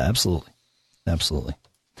 Yeah, absolutely. Absolutely.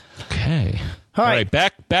 Okay. All right,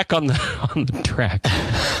 back on the track,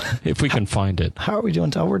 if we can find it. How are we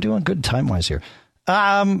doing? Oh, we're doing good time-wise here.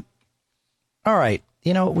 All right.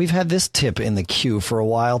 We've had this tip in the queue for a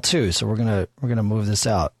while too, so we're gonna move this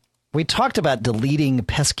out. We talked about deleting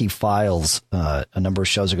pesky files a number of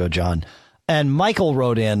shows ago, John, and Michael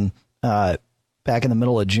wrote in back in the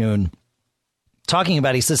middle of June talking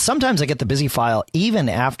about. He says, sometimes I get the busy file even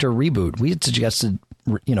after reboot. We had suggested,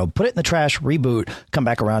 put it in the trash, reboot, come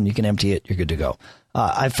back around, you can empty it, you're good to go.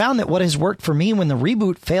 I found that what has worked for me when the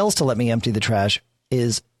reboot fails to let me empty the trash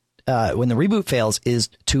is when the reboot fails is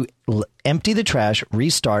to empty the trash,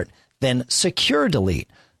 restart, then secure delete.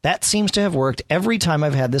 That seems to have worked every time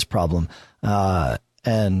I've had this problem.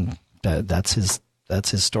 And that's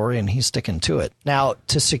his story, and he's sticking to it. Now,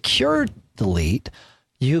 to secure delete,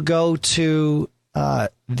 you go to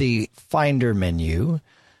the Finder menu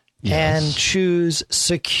and choose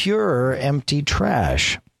Secure Empty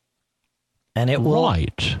Trash. And it will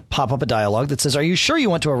pop up a dialog that says, are you sure you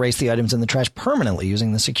want to erase the items in the trash permanently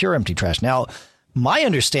using the Secure Empty Trash? Now, my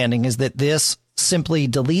understanding is that this simply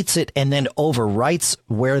deletes it and then overwrites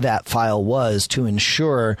where that file was to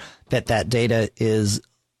ensure that that data is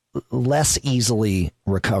less easily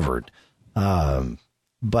recovered.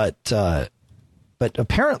 But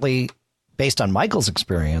apparently, based on Michael's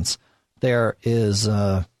experience, there is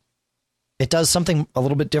it does something a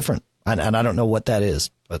little bit different. And I don't know what that is,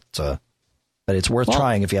 but it's worth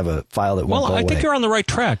trying if you have a file that won't go away. I think you're on the right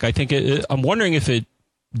track. I think I'm wondering if it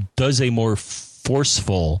does a more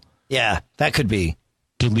forceful. Yeah, that could be.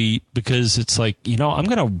 Delete, because it's like, I'm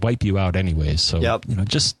going to wipe you out anyways. So,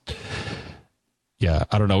 just,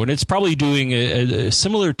 I don't know. And it's probably doing a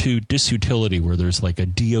similar to disutility, where there's like a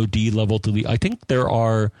DOD level delete. I think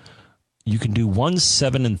you can do 1,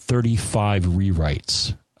 7, and 35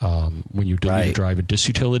 rewrites when you delete a drive at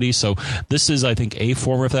disutility. So this is, I think, a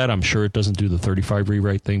form of that. I'm sure it doesn't do the 35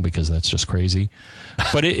 rewrite thing because that's just crazy.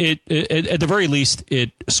 But it at the very least,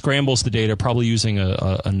 it scrambles the data, probably using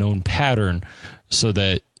a known pattern, so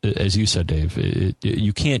that, as you said, Dave,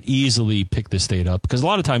 you can't easily pick this data up, because a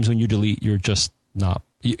lot of times when you delete, you're just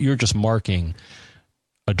marking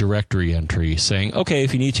a directory entry saying, okay,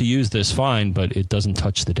 if you need to use this, fine, but it doesn't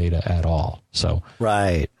touch the data at all. So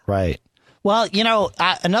right. Well,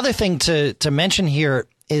 another thing to mention here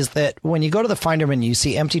is that when you go to the Finder menu, you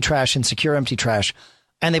see Empty Trash and Secure Empty Trash,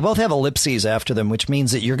 and they both have ellipses after them, which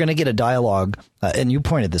means that you're going to get a dialogue. And you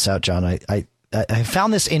pointed this out, John. I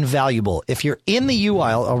found this invaluable. If you're in the UI,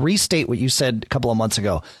 I'll restate what you said a couple of months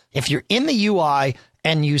ago. If you're in the UI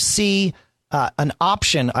and you see an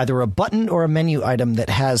option, either a button or a menu item that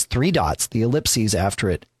has 3 dots, the ellipses after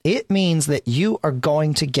it, it means that you are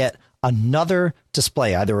going to get another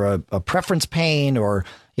display, either a preference pane or,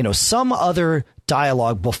 some other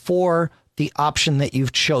dialogue before the option that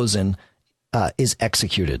you've chosen is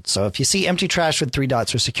executed. So if you see Empty Trash with 3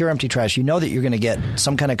 dots or Secure Empty Trash, you know that you're going to get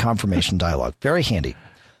some kind of confirmation dialogue. Very handy.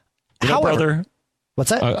 However, brother, what's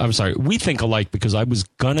that? I'm sorry. We think alike, because I was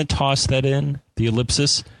going to toss that in, the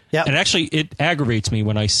ellipsis. Yeah. And actually, it aggravates me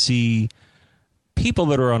when I see people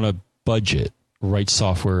that are on a budget write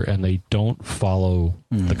software and they don't follow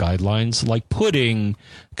the guidelines, like putting,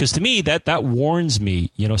 because to me that warns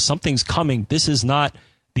me, something's coming. This is not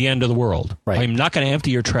the end of the world. Right. I'm not going to empty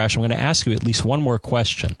your trash. I'm going to ask you at least one more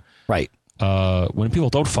question. Right. When people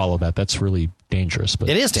don't follow that, that's really dangerous. But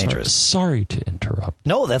it is dangerous. Sorry to interrupt.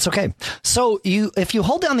 No, that's okay. So if you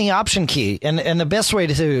hold down the Option key, and the best way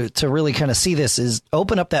to really kind of see this is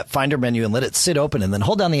open up that Finder menu and let it sit open, and then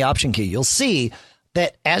hold down the Option key. You'll see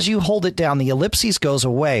that as you hold it down, the ellipses goes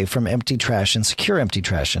away from Empty Trash and Secure Empty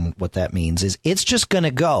Trash. And what that means is it's just going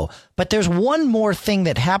to go. But there's one more thing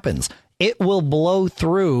that happens. It will blow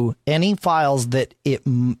through any files that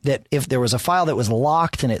if there was a file that was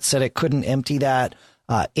locked and it said it couldn't empty that,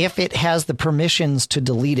 if it has the permissions to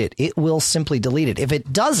delete it, it will simply delete it. If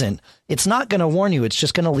it doesn't, it's not going to warn you. It's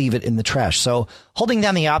just going to leave it in the trash. So holding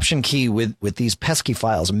down the Option key with these pesky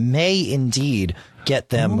files may indeed get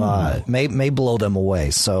them, may blow them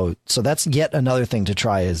away. So that's yet another thing to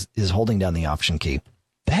try is holding down the Option key.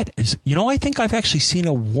 That is, I think I've actually seen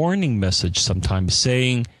a warning message sometimes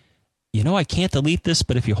saying, I can't delete this,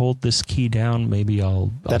 but if you hold this key down, maybe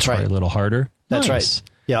I'll try a little harder. That's right.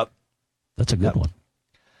 Yep. That's a good one.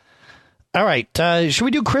 All right. Should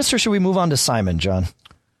we do Chris or should we move on to Simon, John?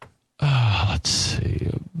 Let's see.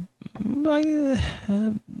 We're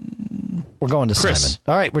going to Chris. Simon.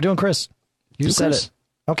 All right. We're doing Chris. You said it.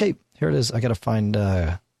 Okay. Here it is. I got to find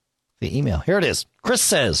the email. Here it is. Chris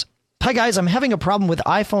says, "Hi, guys. I'm having a problem with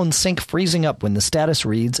iPhone Sync freezing up when the status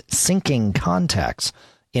reads syncing contacts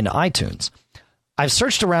in iTunes. I've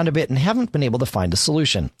searched around a bit and haven't been able to find a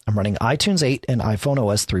solution. I'm running iTunes 8 and iPhone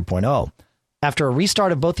OS 3.0. After a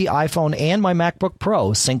restart of both the iPhone and my MacBook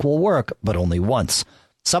Pro, sync will work, but only once.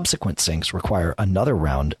 Subsequent syncs require another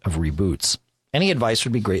round of reboots. Any advice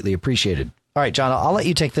would be greatly appreciated." All right, John, I'll let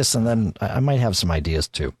you take this, and then I might have some ideas,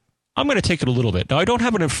 too. I'm going to take it a little bit. Now, I don't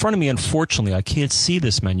have it in front of me, unfortunately. I can't see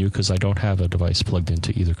this menu because I don't have a device plugged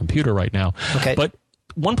into either computer right now. Okay. But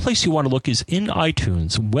one place you want to look is in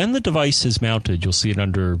iTunes. When the device is mounted, you'll see it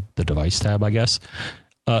under the Device tab, I guess.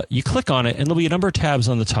 You click on it, and there'll be a number of tabs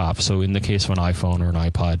on the top. So in the case of an iPhone or an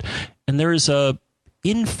iPod, and there is a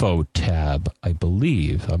info tab, I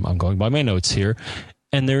believe. I'm going by my notes here.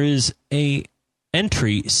 And there is a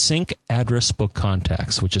entry, sync address book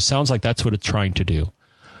contacts, which it sounds like that's what it's trying to do.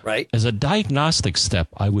 Right. As a diagnostic step,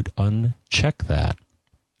 I would uncheck that.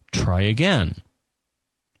 Try again.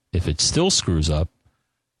 If it still screws up,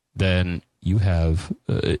 then you have,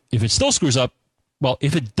 if it still screws up, well,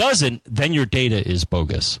 if it doesn't, then your data is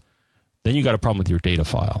bogus. Then you got a problem with your data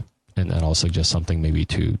file. And I'll suggest something maybe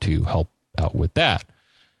to help out with that.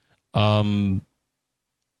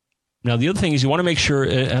 Now, the other thing is you want to make sure,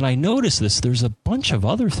 and I noticed this, there's a bunch of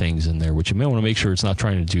other things in there, which you may want to make sure it's not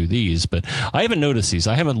trying to do these, but I haven't noticed these.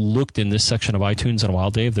 I haven't looked in this section of iTunes in a while,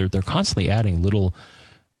 Dave. They're constantly adding little,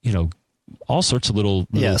 all sorts of little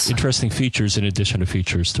interesting features in addition to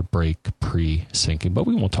features to break pre-syncing, but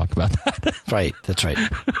we won't talk about that. Right, that's right.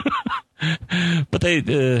 But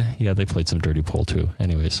they played some dirty pool too.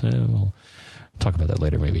 Anyways, we'll talk about that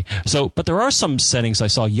later maybe. So, but there are some settings I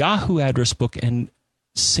saw, Yahoo address book and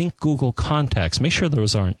sync Google contacts. Make sure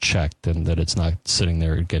those aren't checked and that it's not sitting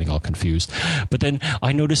there getting all confused. But then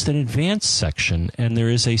I noticed an advanced section, and there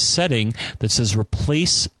is a setting that says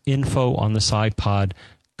replace info on this iPod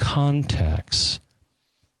contacts.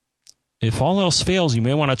 If all else fails, you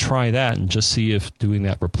may want to try that and just see if doing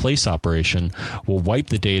that replace operation will wipe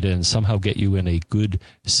the data and somehow get you in a good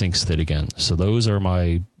sync state again. So those are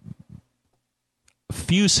my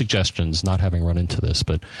few suggestions, not having run into this,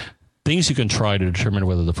 but things you can try to determine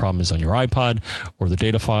whether the problem is on your iPod or the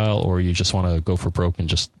data file, or you just want to go for broke and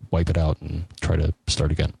just wipe it out and try to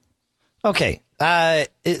start again. Okay.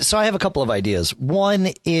 So I have a couple of ideas. One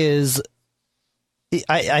is,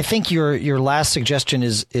 I think your last suggestion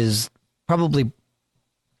is probably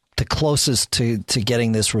the closest to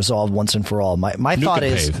getting this resolved once and for all. My thought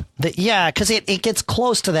is that, because it gets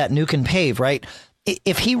close to that nuke and pave, right?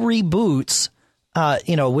 If he reboots,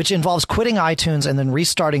 which involves quitting iTunes and then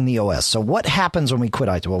restarting the OS. So what happens when we quit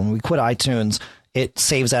iTunes? Well, when we quit iTunes, it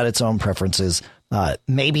saves out its own preferences.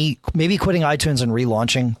 Maybe quitting iTunes and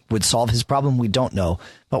relaunching would solve his problem. We don't know.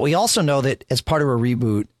 But we also know that as part of a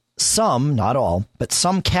reboot, some, not all, but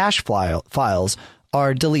some cache files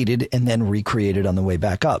are deleted and then recreated on the way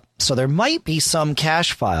back up. So there might be some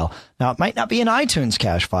cache file. Now, it might not be an iTunes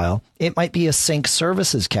cache file. It might be a Sync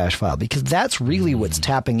Services cache file, because that's really what's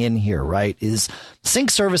tapping in here, right? Is Sync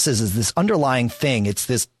Services is this underlying thing. It's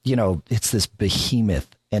this, it's this behemoth.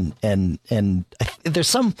 And there's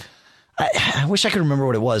some, I wish I could remember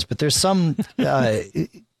what it was, but there's some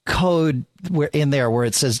code where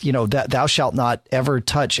it says, that thou shalt not ever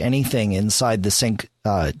touch anything inside the Sync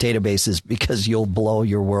databases because you'll blow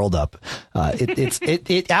your world up.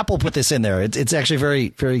 Apple put this in there. It's actually very,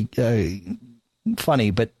 very funny,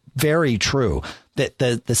 but very true that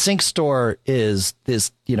the Sync store is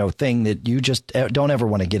this, thing that you just don't ever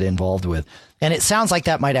want to get involved with. And it sounds like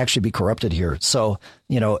that might actually be corrupted here. So,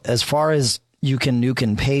 as far as you can nuke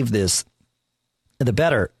and pave this, the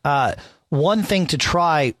better. One thing to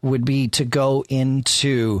try would be to go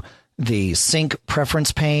into the Sync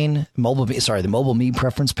preference pane, the MobileMe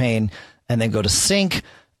preference pane, and then go to Sync,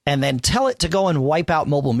 and then tell it to go and wipe out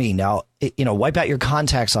MobileMe. Now, wipe out your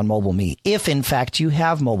contacts on MobileMe if, in fact, you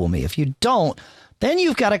have MobileMe. If you don't, then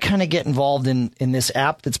you've got to kind of get involved in this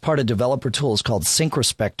app that's part of Developer Tools called Sync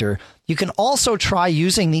Respector. You can also try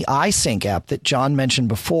using the iSync app that John mentioned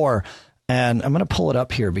before, and I'm going to pull it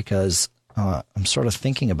up here because I'm sort of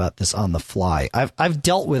thinking about this on the fly. I've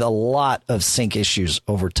dealt with a lot of sync issues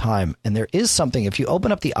over time, and there is something, if you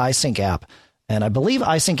open up the iSync app, and I believe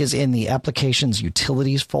iSync is in the Applications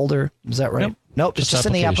Utilities folder. Is that right? Nope, it's just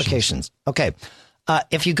in the Applications. Okay.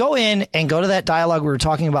 If you go in and go to that dialog we were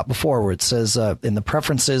talking about before, where it says in the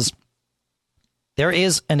preferences, there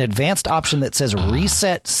is an advanced option that says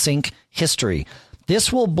Reset Sync History.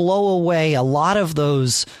 This will blow away a lot of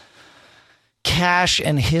those cache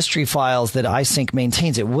and history files that iSync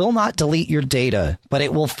maintains. It will not delete your data, but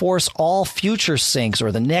it will force all future syncs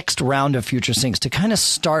or the next round of future syncs to kind of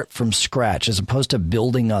start from scratch as opposed to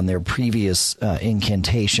building on their previous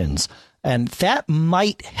incantations. And that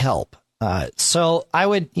might help. So I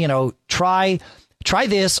would, try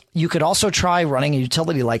this. You could also try running a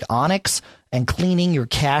utility like Onyx and cleaning your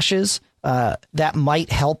caches. That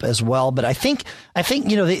might help as well. But I think,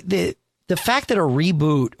 the fact that a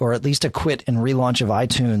reboot, or at least a quit and relaunch of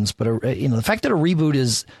iTunes, but the fact that a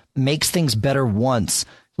reboot makes things better once,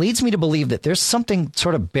 leads me to believe that there's something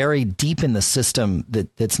sort of buried deep in the system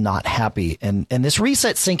that's not happy. And this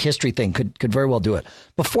Reset Sync History thing could very well do it.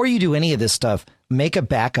 Before you do any of this stuff, make a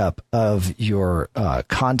backup of your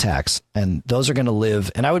contacts, and those are going to live.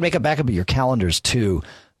 And I would make a backup of your calendars too,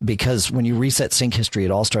 because when you reset sync history,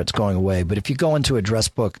 it all starts going away. But if you go into Address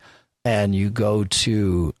Book, and you go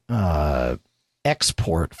to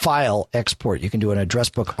file export, you can do an address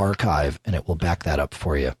book archive, and it will back that up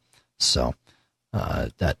for you. So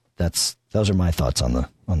those are my thoughts on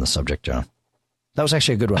the subject, John. That was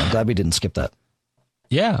actually a good one. I'm glad we didn't skip that.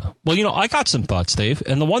 Yeah. Well, I got some thoughts, Dave.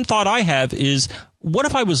 And the one thought I have is, what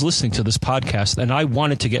if I was listening to this podcast and I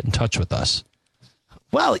wanted to get in touch with us?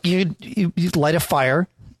 Well, you'd light a fire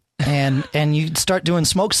and you'd start doing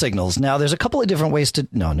smoke signals. Now, there's a couple of different ways to...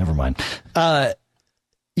 No, never mind.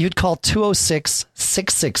 You'd call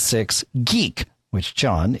 206-666-GEEK, which,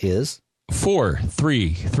 John, is...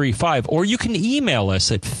 4335. Or you can email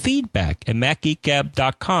us at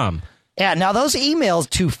feedback@macgeekgab.com. Yeah, now those emails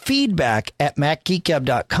to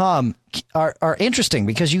feedback@macgeekgab.com are interesting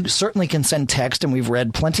because you certainly can send text, and we've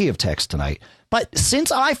read plenty of text tonight. But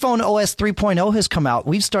since iPhone OS 3.0 has come out,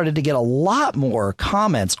 we've started to get a lot more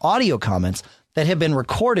comments, audio comments, that have been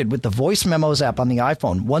recorded with the Voice Memos app on the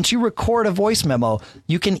iPhone. Once you record a voice memo,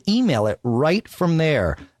 you can email it right from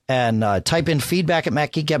there. And type in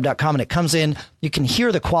feedback@macgeekgab.com, and it comes in. You can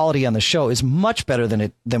hear the quality on the show is much better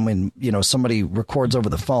than when somebody records over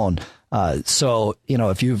the phone. So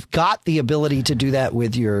if you've got the ability to do that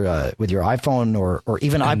with your iPhone or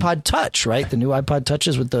even iPod Touch, right? The new iPod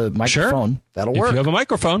Touches with the microphone, sure. That'll work. If you have a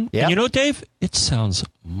microphone, yeah. And Dave, it sounds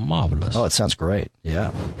marvelous. Oh, it sounds great.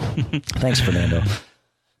 Yeah. Thanks, Fernando.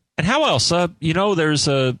 And how else? There's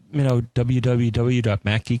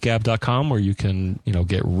www.macgeekgab.com where you can,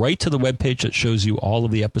 get right to the webpage that shows you all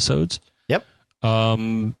of the episodes. Yep.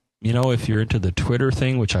 If you're into the Twitter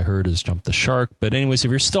thing, which I heard is Jump the Shark. But anyways,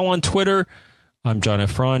 if you're still on Twitter, I'm John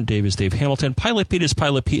F. Braun. Dave is Dave Hamilton. Pilot Pete is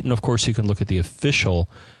Pilot Pete. And of course, you can look at the official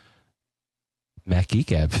Mac Geek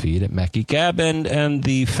Gab feed at Mac Geek Gab and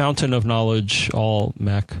the Fountain of Knowledge, all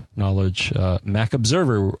Mac Knowledge. Mac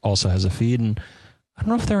Observer also has a feed. And I don't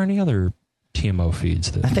know if there are any other TMO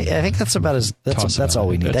feeds. I think that's about that's all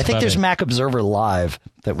we need. I think there's Mac Observer Live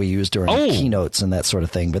that we use during keynotes and that sort of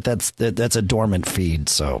thing, but that's a dormant feed.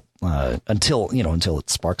 So until it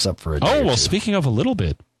sparks up for a day. Oh well, speaking of a little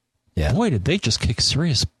bit, yeah. Boy, did they just kick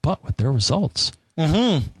serious butt with their results.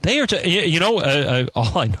 Mm-hmm. They are.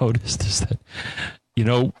 All I noticed is that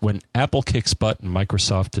when Apple kicks butt and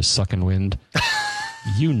Microsoft is sucking wind,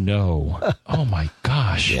 oh my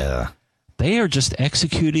gosh, yeah. They are just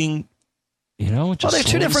executing, just they're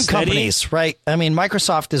two different companies, right? I mean,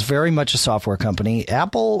 Microsoft is very much a software company.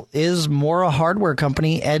 Apple is more a hardware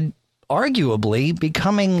company and arguably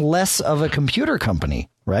becoming less of a computer company,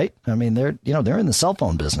 right? I mean, they're in the cell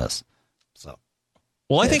phone business. So,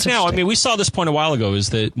 well, I think now, we saw this point a while ago, is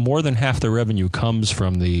that more than half the revenue comes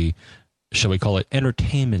from the, shall we call it,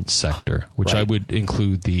 entertainment sector, which I would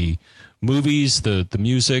include the movies, the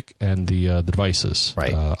music, and the devices,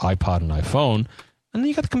 right? iPod and iPhone. And then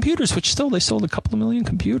you got the computers, which they sold a couple of million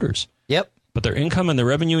computers. Yep. But their income and their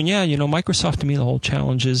revenue, and Microsoft, to me, the whole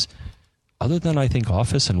challenge is, other than I think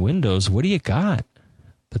Office and Windows, what do you got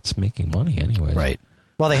that's making money anyway? Right.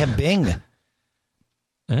 Well, they have Bing.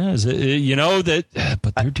 But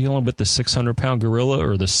they're dealing with the 600-pound gorilla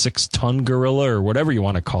or the 6-ton gorilla or whatever you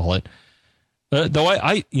want to call it. Though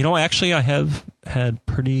I have had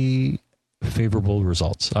pretty favorable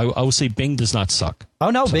results. I will say Bing does not suck. Oh,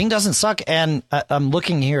 no, Bing doesn't suck. And I'm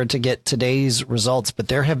looking here to get today's results, but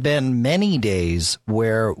there have been many days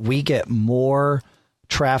where we get more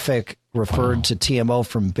traffic referred to TMO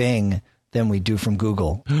from Bing than we do from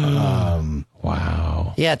Google.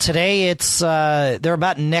 Wow. Yeah, today it's they're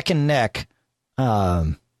about neck and neck.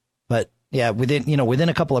 But yeah, within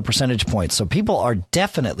a couple of percentage points. So people are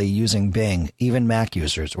definitely using Bing, even Mac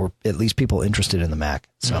users, or at least people interested in the Mac.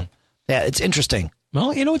 So yeah, it's interesting.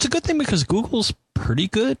 Well, it's a good thing because Google's pretty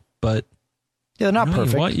good, but they're not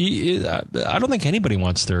perfect. I don't think anybody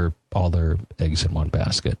wants all their eggs in one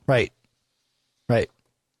basket. Right.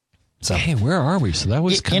 So, hey, where are we? So that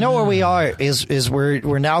was where we are is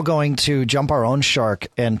we're now going to jump our own shark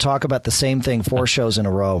and talk about the same thing 4 shows in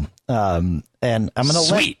a row. And I'm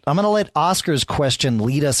gonna let Oscar's question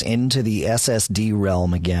lead us into the SSD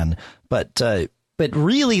realm again. But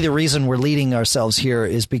really, the reason we're leading ourselves here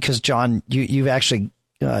is because, John, you've actually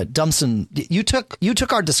done some. You took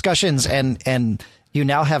our discussions and you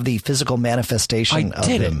now have the physical manifestation of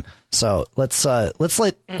them. So let's let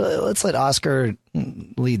Oscar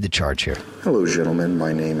lead the charge here. Hello, gentlemen.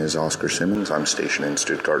 My name is Oscar Simmons. I'm stationed in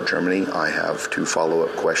Stuttgart, Germany. I have 2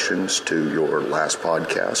 follow-up questions to your last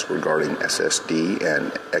podcast regarding SSD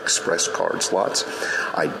and express card slots.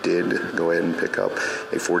 I did go ahead and pick up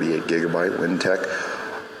a 48 gigabyte Wintec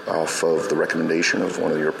off of the recommendation of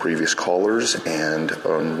one of your previous callers, and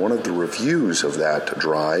on one of the reviews of that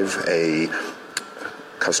drive, a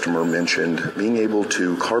customer mentioned being able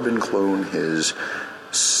to carbon clone his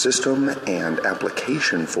system and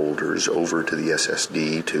application folders over to the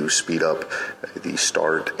SSD to speed up the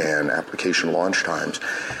start and application launch times.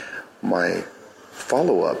 My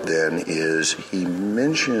follow-up then is he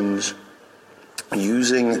mentions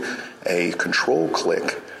using a control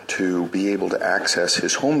click to be able to access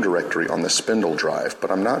his home directory on the spindle drive,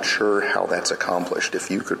 but I'm not sure how that's accomplished.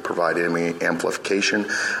 If you could provide any amplification,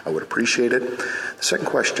 I would appreciate it. The second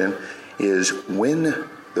question is, when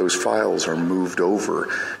those files are moved over,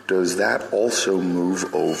 does that also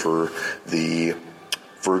move over the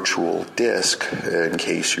virtual disk in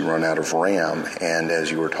case you run out of RAM? And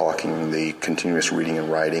as you were talking, the continuous reading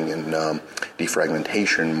and writing and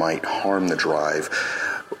defragmentation might harm the drive.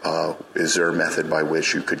 Is there a method by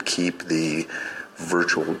which you could keep the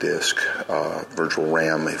virtual disk, virtual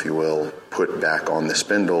RAM, if you will, put back on the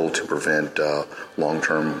spindle to prevent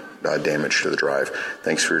long-term damage to the drive?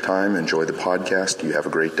 Thanks for your time. Enjoy the podcast. You have a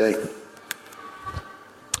great day.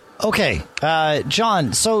 Okay,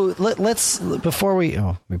 John, so let's, before we,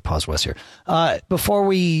 let me pause Wes here. Before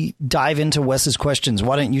we dive into Wes's questions,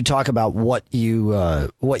 why don't you talk about what you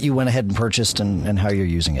went ahead and purchased and how you're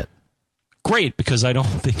using it? Great, because I don't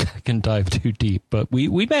think I can dive too deep, but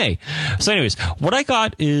we may. So anyways, what I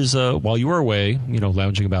got is, while you were away,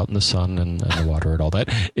 lounging about in the sun and the water and all that,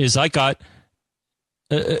 is I got,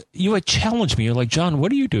 you had challenged me. You're like, John,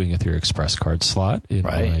 what are you doing with your Express card slot in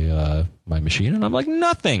my machine? And I'm like,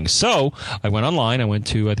 nothing. So I went online. I went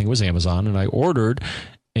to, I think it was Amazon, and I ordered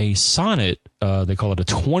a Sonnet. They call it a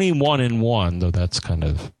 21-in-1, though that's kind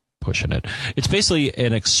of pushing it. It's basically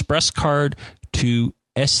an Express card to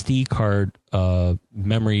SD card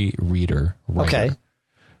memory reader writer. Okay.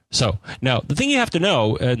 So now the thing you have to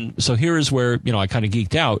know, and so here is where, I kind of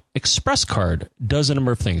geeked out. Express Card does a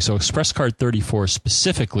number of things. So Express Card 34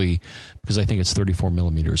 specifically, because I think it's 34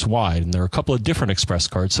 millimeters wide, and there are a couple of different Express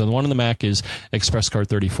Cards. So the one on the Mac is Express Card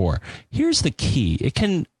 34. Here's the key. It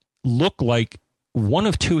can look like one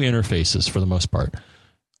of two interfaces for the most part,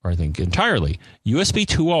 or I think entirely. USB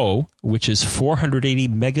 2.0, which is 480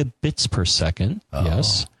 megabits per second. Oh,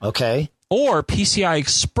 yes. Okay. Or PCI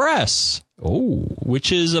Express,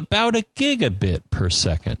 which is about a gigabit per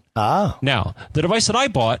second. Ah. Now, the device that I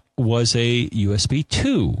bought was a USB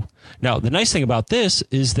 2. Now, the nice thing about this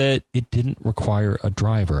is that it didn't require a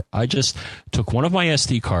driver. I just took one of my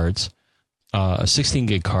SD cards, a 16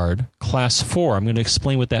 gig card, class 4. I'm going to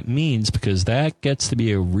explain what that means because that gets to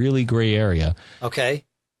be a really gray area. Okay.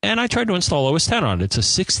 And I tried to install OS X on it. It's a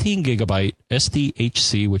 16 gigabyte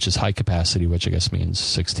SDHC, which is high capacity, which I guess means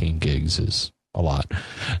 16 gigs is a lot.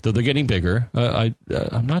 Though they're getting bigger.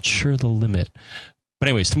 I'm not sure the limit. But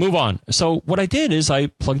anyways, to move on. So what I did is I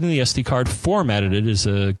plugged in the SD card, formatted it as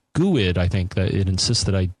a GUID. I think that it insists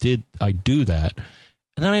that I do that.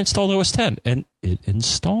 And then I installed OS X, and it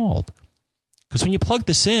installed. Because when you plug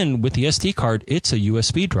this in with the SD card, it's a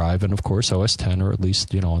USB drive, and of course OS X, or at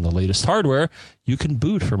least on the latest hardware, you can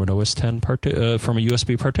boot from an OS X from a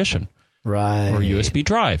USB partition, right, or a USB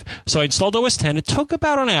drive. So I installed OS X. It took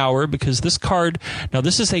about an hour because this card, now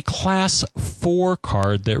this is a class 4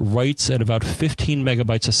 card that writes at about 15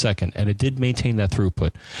 megabytes a second, and it did maintain that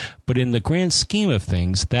throughput. But in the grand scheme of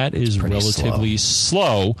things, that is relatively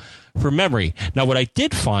slow for memory. Now, what I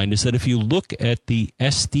did find is that if you look at the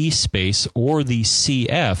SD space or the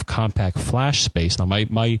CF, compact flash space, now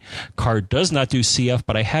my card does not do CF,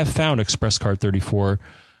 but I have found Express Card 34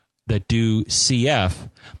 that do CF.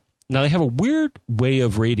 Now, they have a weird way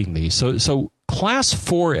of rating these. So class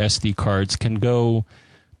 4 SD cards can go,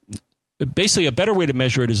 basically a better way to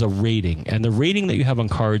measure it is a rating, and the rating that you have on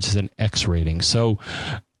cards is an X rating. So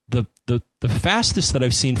the fastest that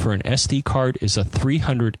I've seen for an SD card is a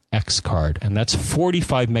 300X card, and that's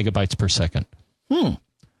 45 megabytes per second. So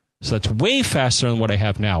that's way faster than what I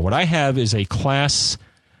have now. What I have is a class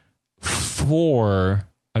 4,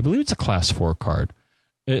 I believe it's a class 4 card.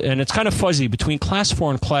 And it's kind of fuzzy between class 4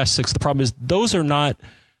 and class 6. The problem is those are not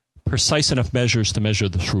precise enough measures to measure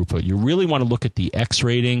the throughput. You really want to look at the X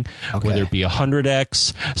rating, whether it be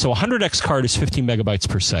 100X. So a 100X card is 15 megabytes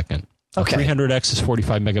per second. Okay. 300X is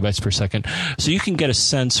 45 megabytes per second. So you can get a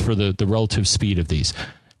sense for the relative speed of these.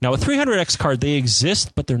 Now, a 300X card, they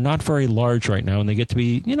exist, but they're not very large right now, and they get to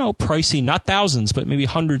be, pricey, not thousands, but maybe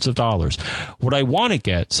hundreds of dollars. What I want to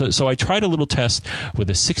get, so I tried a little test with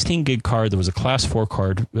a 16 gig card that was a class 4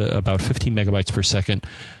 card, about 15 megabytes per second.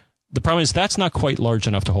 The problem is that's not quite large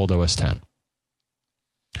enough to hold OS X.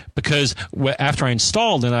 Because after I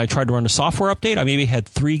installed and I tried to run a software update, I maybe had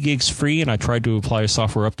 3 gigs free, and I tried to apply a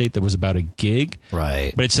software update that was about a gig.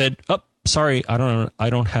 Right. But it said, sorry, I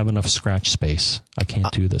don't have enough scratch space. I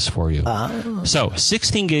can't do this for you. So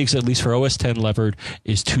 16 gigs, at least for OS 10 levered,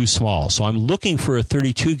 is too small. So I'm looking for a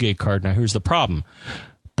 32 gig card. Now here's the problem.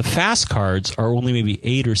 The fast cards are only maybe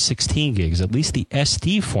 8 or 16 gigs, at least the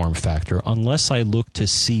SD form factor, unless I look to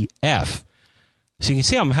CF. So you can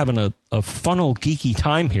see I'm having a funnel geeky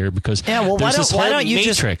time here because why don't you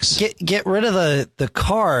matrix. Just get rid of the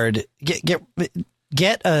card, get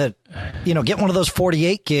one of those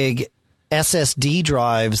 48 gig SSD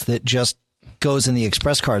drives that just goes in the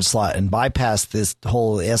express card slot and bypass this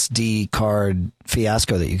whole SD card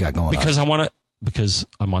fiasco that you got going on. Because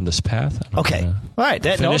I'm on this path. Okay. All right.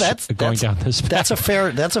 That's going down this path. That's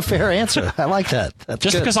a fair answer. I like that. That's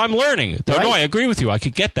just good. Because I'm learning. Right? No, I agree with you. I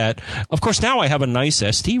could get that. Of course, now I have a nice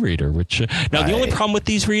SD reader, which now the only problem with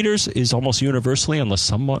these readers is almost universally, unless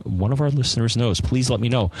one of our listeners knows, please let me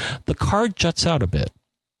know. The card juts out a bit.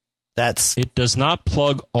 It does not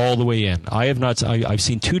plug all the way in. I've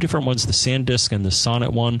seen two different ones, the SanDisk and the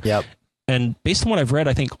Sonnet one. Yep. And based on what I've read,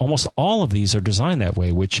 I think almost all of these are designed that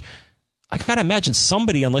way, which I got to imagine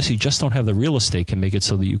somebody, unless you just don't have the real estate, can make it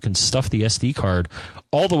so that you can stuff the SD card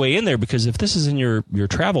all the way in there, because if this is in your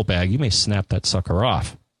travel bag, you may snap that sucker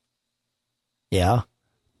off. Yeah.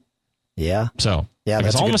 Yeah. So,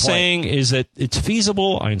 that's all a good I'm saying is that it's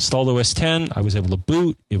feasible. I installed OS 10. I was able to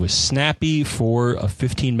boot. It was snappy for a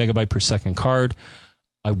 15 megabyte per second card.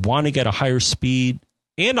 I want to get a higher speed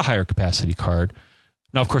and a higher capacity card.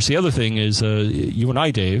 Now, of course, the other thing is you and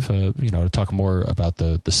I, Dave, to talk more about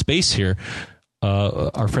the space here,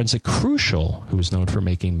 our friends at Crucial, who is known for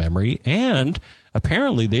making memory, and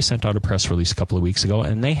apparently they sent out a press release a couple of weeks ago,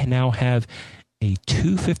 and they now have a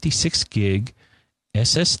 256 gig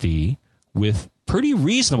SSD with pretty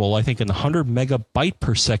reasonable, I think, in the 100 megabyte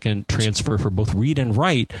per second transfer for both read and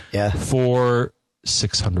write for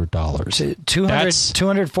 $600.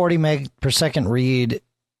 240 meg per second read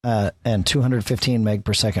and 215 meg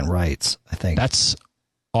per second writes, I think. That's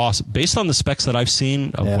awesome. Based on the specs that I've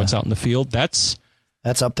seen of what's out in the field, that's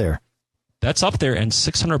up there. That's up there, and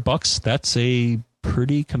 $600, that's a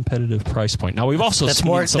pretty competitive price point. Now we've also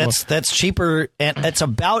that's cheaper, and it's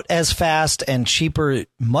about as fast and cheaper,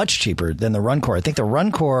 much cheaper than the RunCore. I think the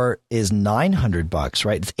RunCore is $900,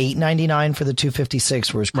 right? It's $899 for the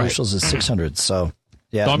 256, whereas Crucial's is $600. So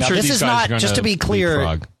yeah, I'm sure this these is guys not are just to be clear.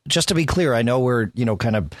 leapfrog. Just to be clear, I know we're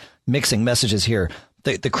kind of mixing messages here.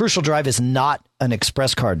 The Crucial drive is not an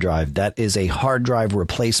express card drive. That is a hard drive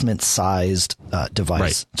replacement sized device.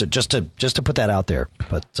 Right. So just to put that out there,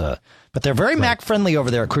 but they're very Mac friendly over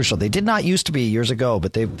there at Crucial. They did not used to be years ago,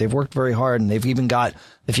 but they've worked very hard, and they've even got,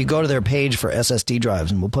 if you go to their page for SSD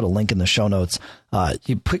drives, and we'll put a link in the show notes,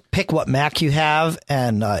 you pick what Mac you have,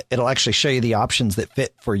 and it'll actually show you the options that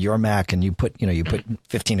fit for your Mac, and you put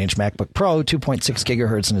 15-inch MacBook Pro, 2.6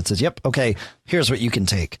 gigahertz, and it says, yep, okay, here's what you can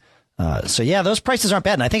take. So yeah, those prices aren't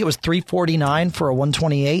bad, and I think it was $349 for a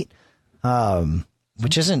 128,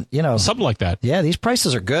 which isn't something like that. Yeah, these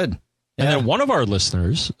prices are good. And then one of our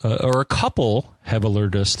listeners, or a couple, have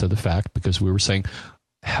alerted us to the fact, because we were saying,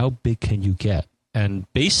 how big can you get?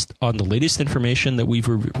 And based on the latest information that we've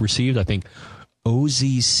received, I think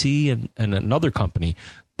OZC and another company,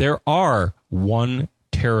 there are 1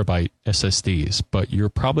 terabyte SSDs, but you're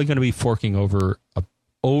probably going to be forking over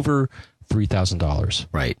 $3,000.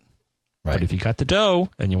 Right. But if you got the dough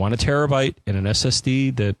and you want a terabyte in an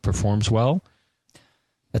SSD that performs well,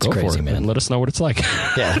 that's crazy, man. And let us know what it's like.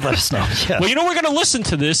 Yeah, let us know. Yeah. Well, we're going to listen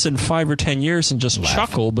to this in 5 or 10 years and just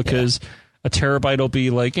chuckle, because a terabyte will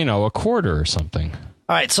be like, a quarter or something.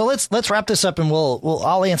 All right, so let's wrap this up, and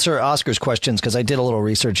I'll answer Oscar's questions, because I did a little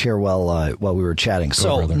research here while we were chatting.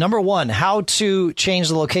 So, number one, how to change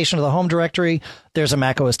the location of the home directory. There's a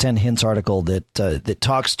Mac OS X hints article that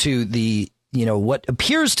talks to the what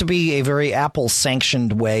appears to be a very Apple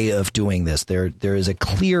sanctioned way of doing this. There is a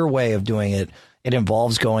clear way of doing it. It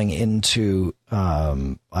involves going into,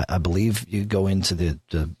 I believe you go into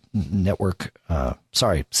the network,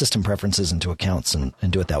 system preferences into accounts and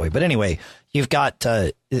do it that way. But anyway, you've got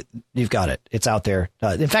it. It's out there.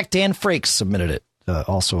 In fact, Dan Frakes submitted it,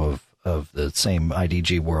 also of the same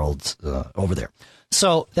IDG worlds over there.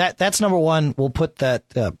 So that's number one. We'll put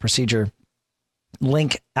that procedure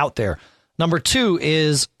link out there. Number two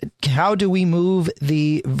is, how do we move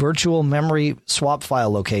the virtual memory swap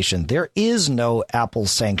file location? There is no Apple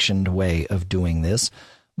sanctioned way of doing this,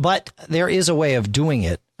 but there is a way of doing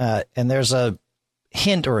it. And there's a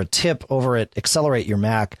hint or a tip over at Accelerate Your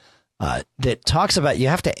Mac that talks about, you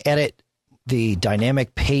have to edit the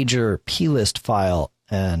dynamic pager plist file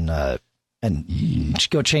and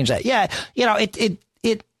go change that. Yeah.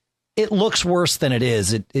 it looks worse than it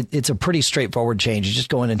is. It's a pretty straightforward change. You just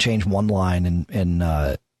go in and change one line,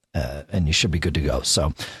 and you should be good to go.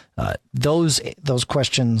 So those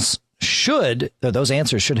questions those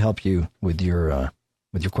answers should help you with your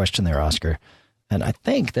question there, Oscar. And I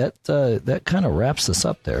think that kind of wraps this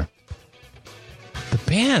up there. The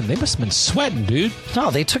band, they must have been sweating, dude.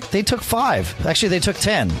 No, they took 5. Actually, they took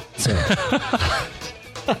 10. So.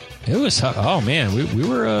 It was, oh man, we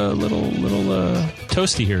were a little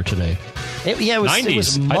toasty here today. It was 90s. It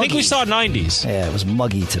was muggy. I think we saw 90s. Yeah, it was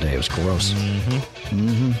muggy today. It was gross.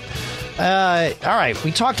 All right,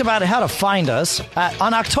 we talked about how to find us.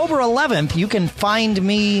 On October 11th, you can find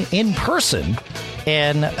me in person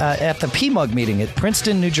and at the PMUG meeting at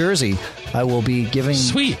Princeton, New Jersey. I will be giving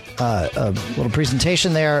a little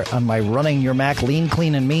presentation there on my Running Your Mac Lean,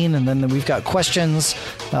 Clean, and Mean. And then we've got questions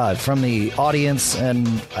from the audience. And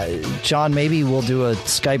John, maybe we'll do a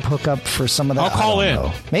Skype hookup for some of that. I'll call in.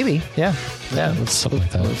 Know. Maybe, yeah.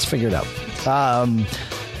 Let's figure it out.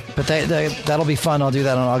 But that'll be fun. I'll do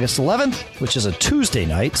that on August 11th, which is a Tuesday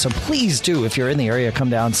night. So please do, if you're in the area, come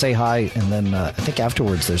down, say hi. And then I think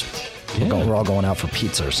afterwards we're all going out for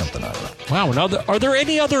pizza or something. I don't know. Wow. Now, are there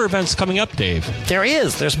any other events coming up, Dave? There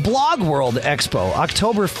is. There's Blog World Expo,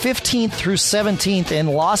 October 15th through 17th in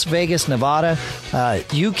Las Vegas, Nevada.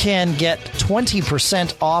 You can get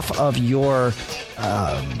 20% off of your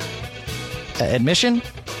admission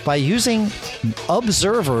by using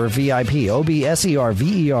Observer VIP,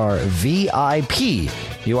 OBSERVER VIP.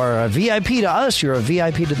 You are a VIP to us, you're a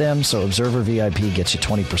VIP to them, so Observer VIP gets you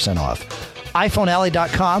 20% off.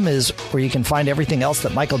 iPhoneAlley.com is where you can find everything else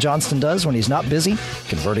that Michael Johnston does when he's not busy,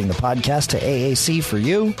 converting the podcast to AAC for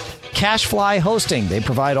you. Cashfly Hosting, they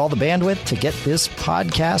provide all the bandwidth to get this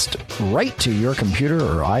podcast right to your computer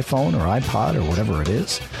or iPhone or iPod or whatever it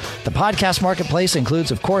is. The podcast marketplace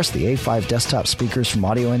includes, of course, the A5 desktop speakers from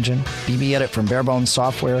Audio Engine, BB Edit from Barebones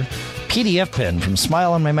Software, PDF Pen from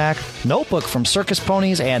Smile on My Mac, Notebook from Circus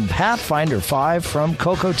Ponies, and Pathfinder 5 from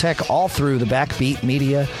Cocotech, all through the Backbeat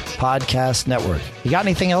Media Podcast Network. You got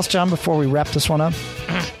anything else, John, before we wrap this one up?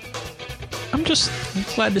 I'm just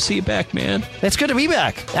glad to see you back, man. It's good to be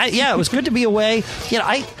back. It was good to be away.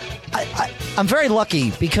 I'm very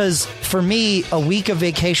lucky because for me, a week of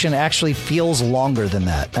vacation actually feels longer than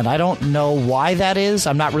that. And I don't know why that is.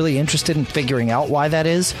 I'm not really interested in figuring out why that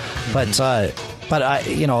is. But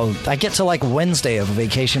I get to like Wednesday of a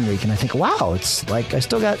vacation week and I think, wow, it's like I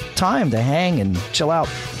still got time to hang and chill out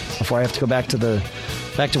before I have to go back to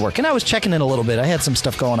work. And I was checking in a little bit. I had some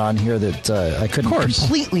stuff going on here that I couldn't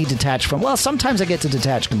completely detach from. Well, sometimes I get to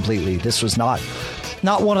detach completely. This was not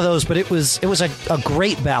one of those, but it was a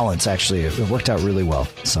great balance, actually. It worked out really well.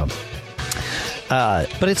 So,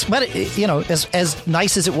 but as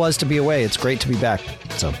nice as it was to be away, it's great to be back.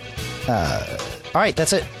 So, all right,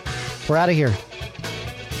 that's it. We're out of here.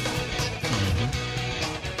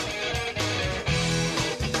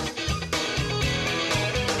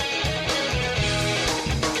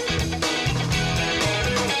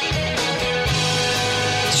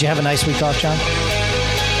 Did you have a nice week off, John?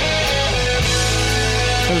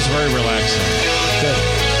 It was very relaxing. Good.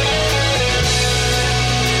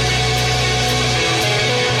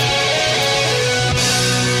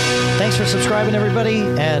 Thanks for subscribing, everybody,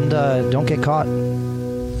 and don't get caught.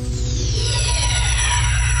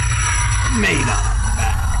 Made up.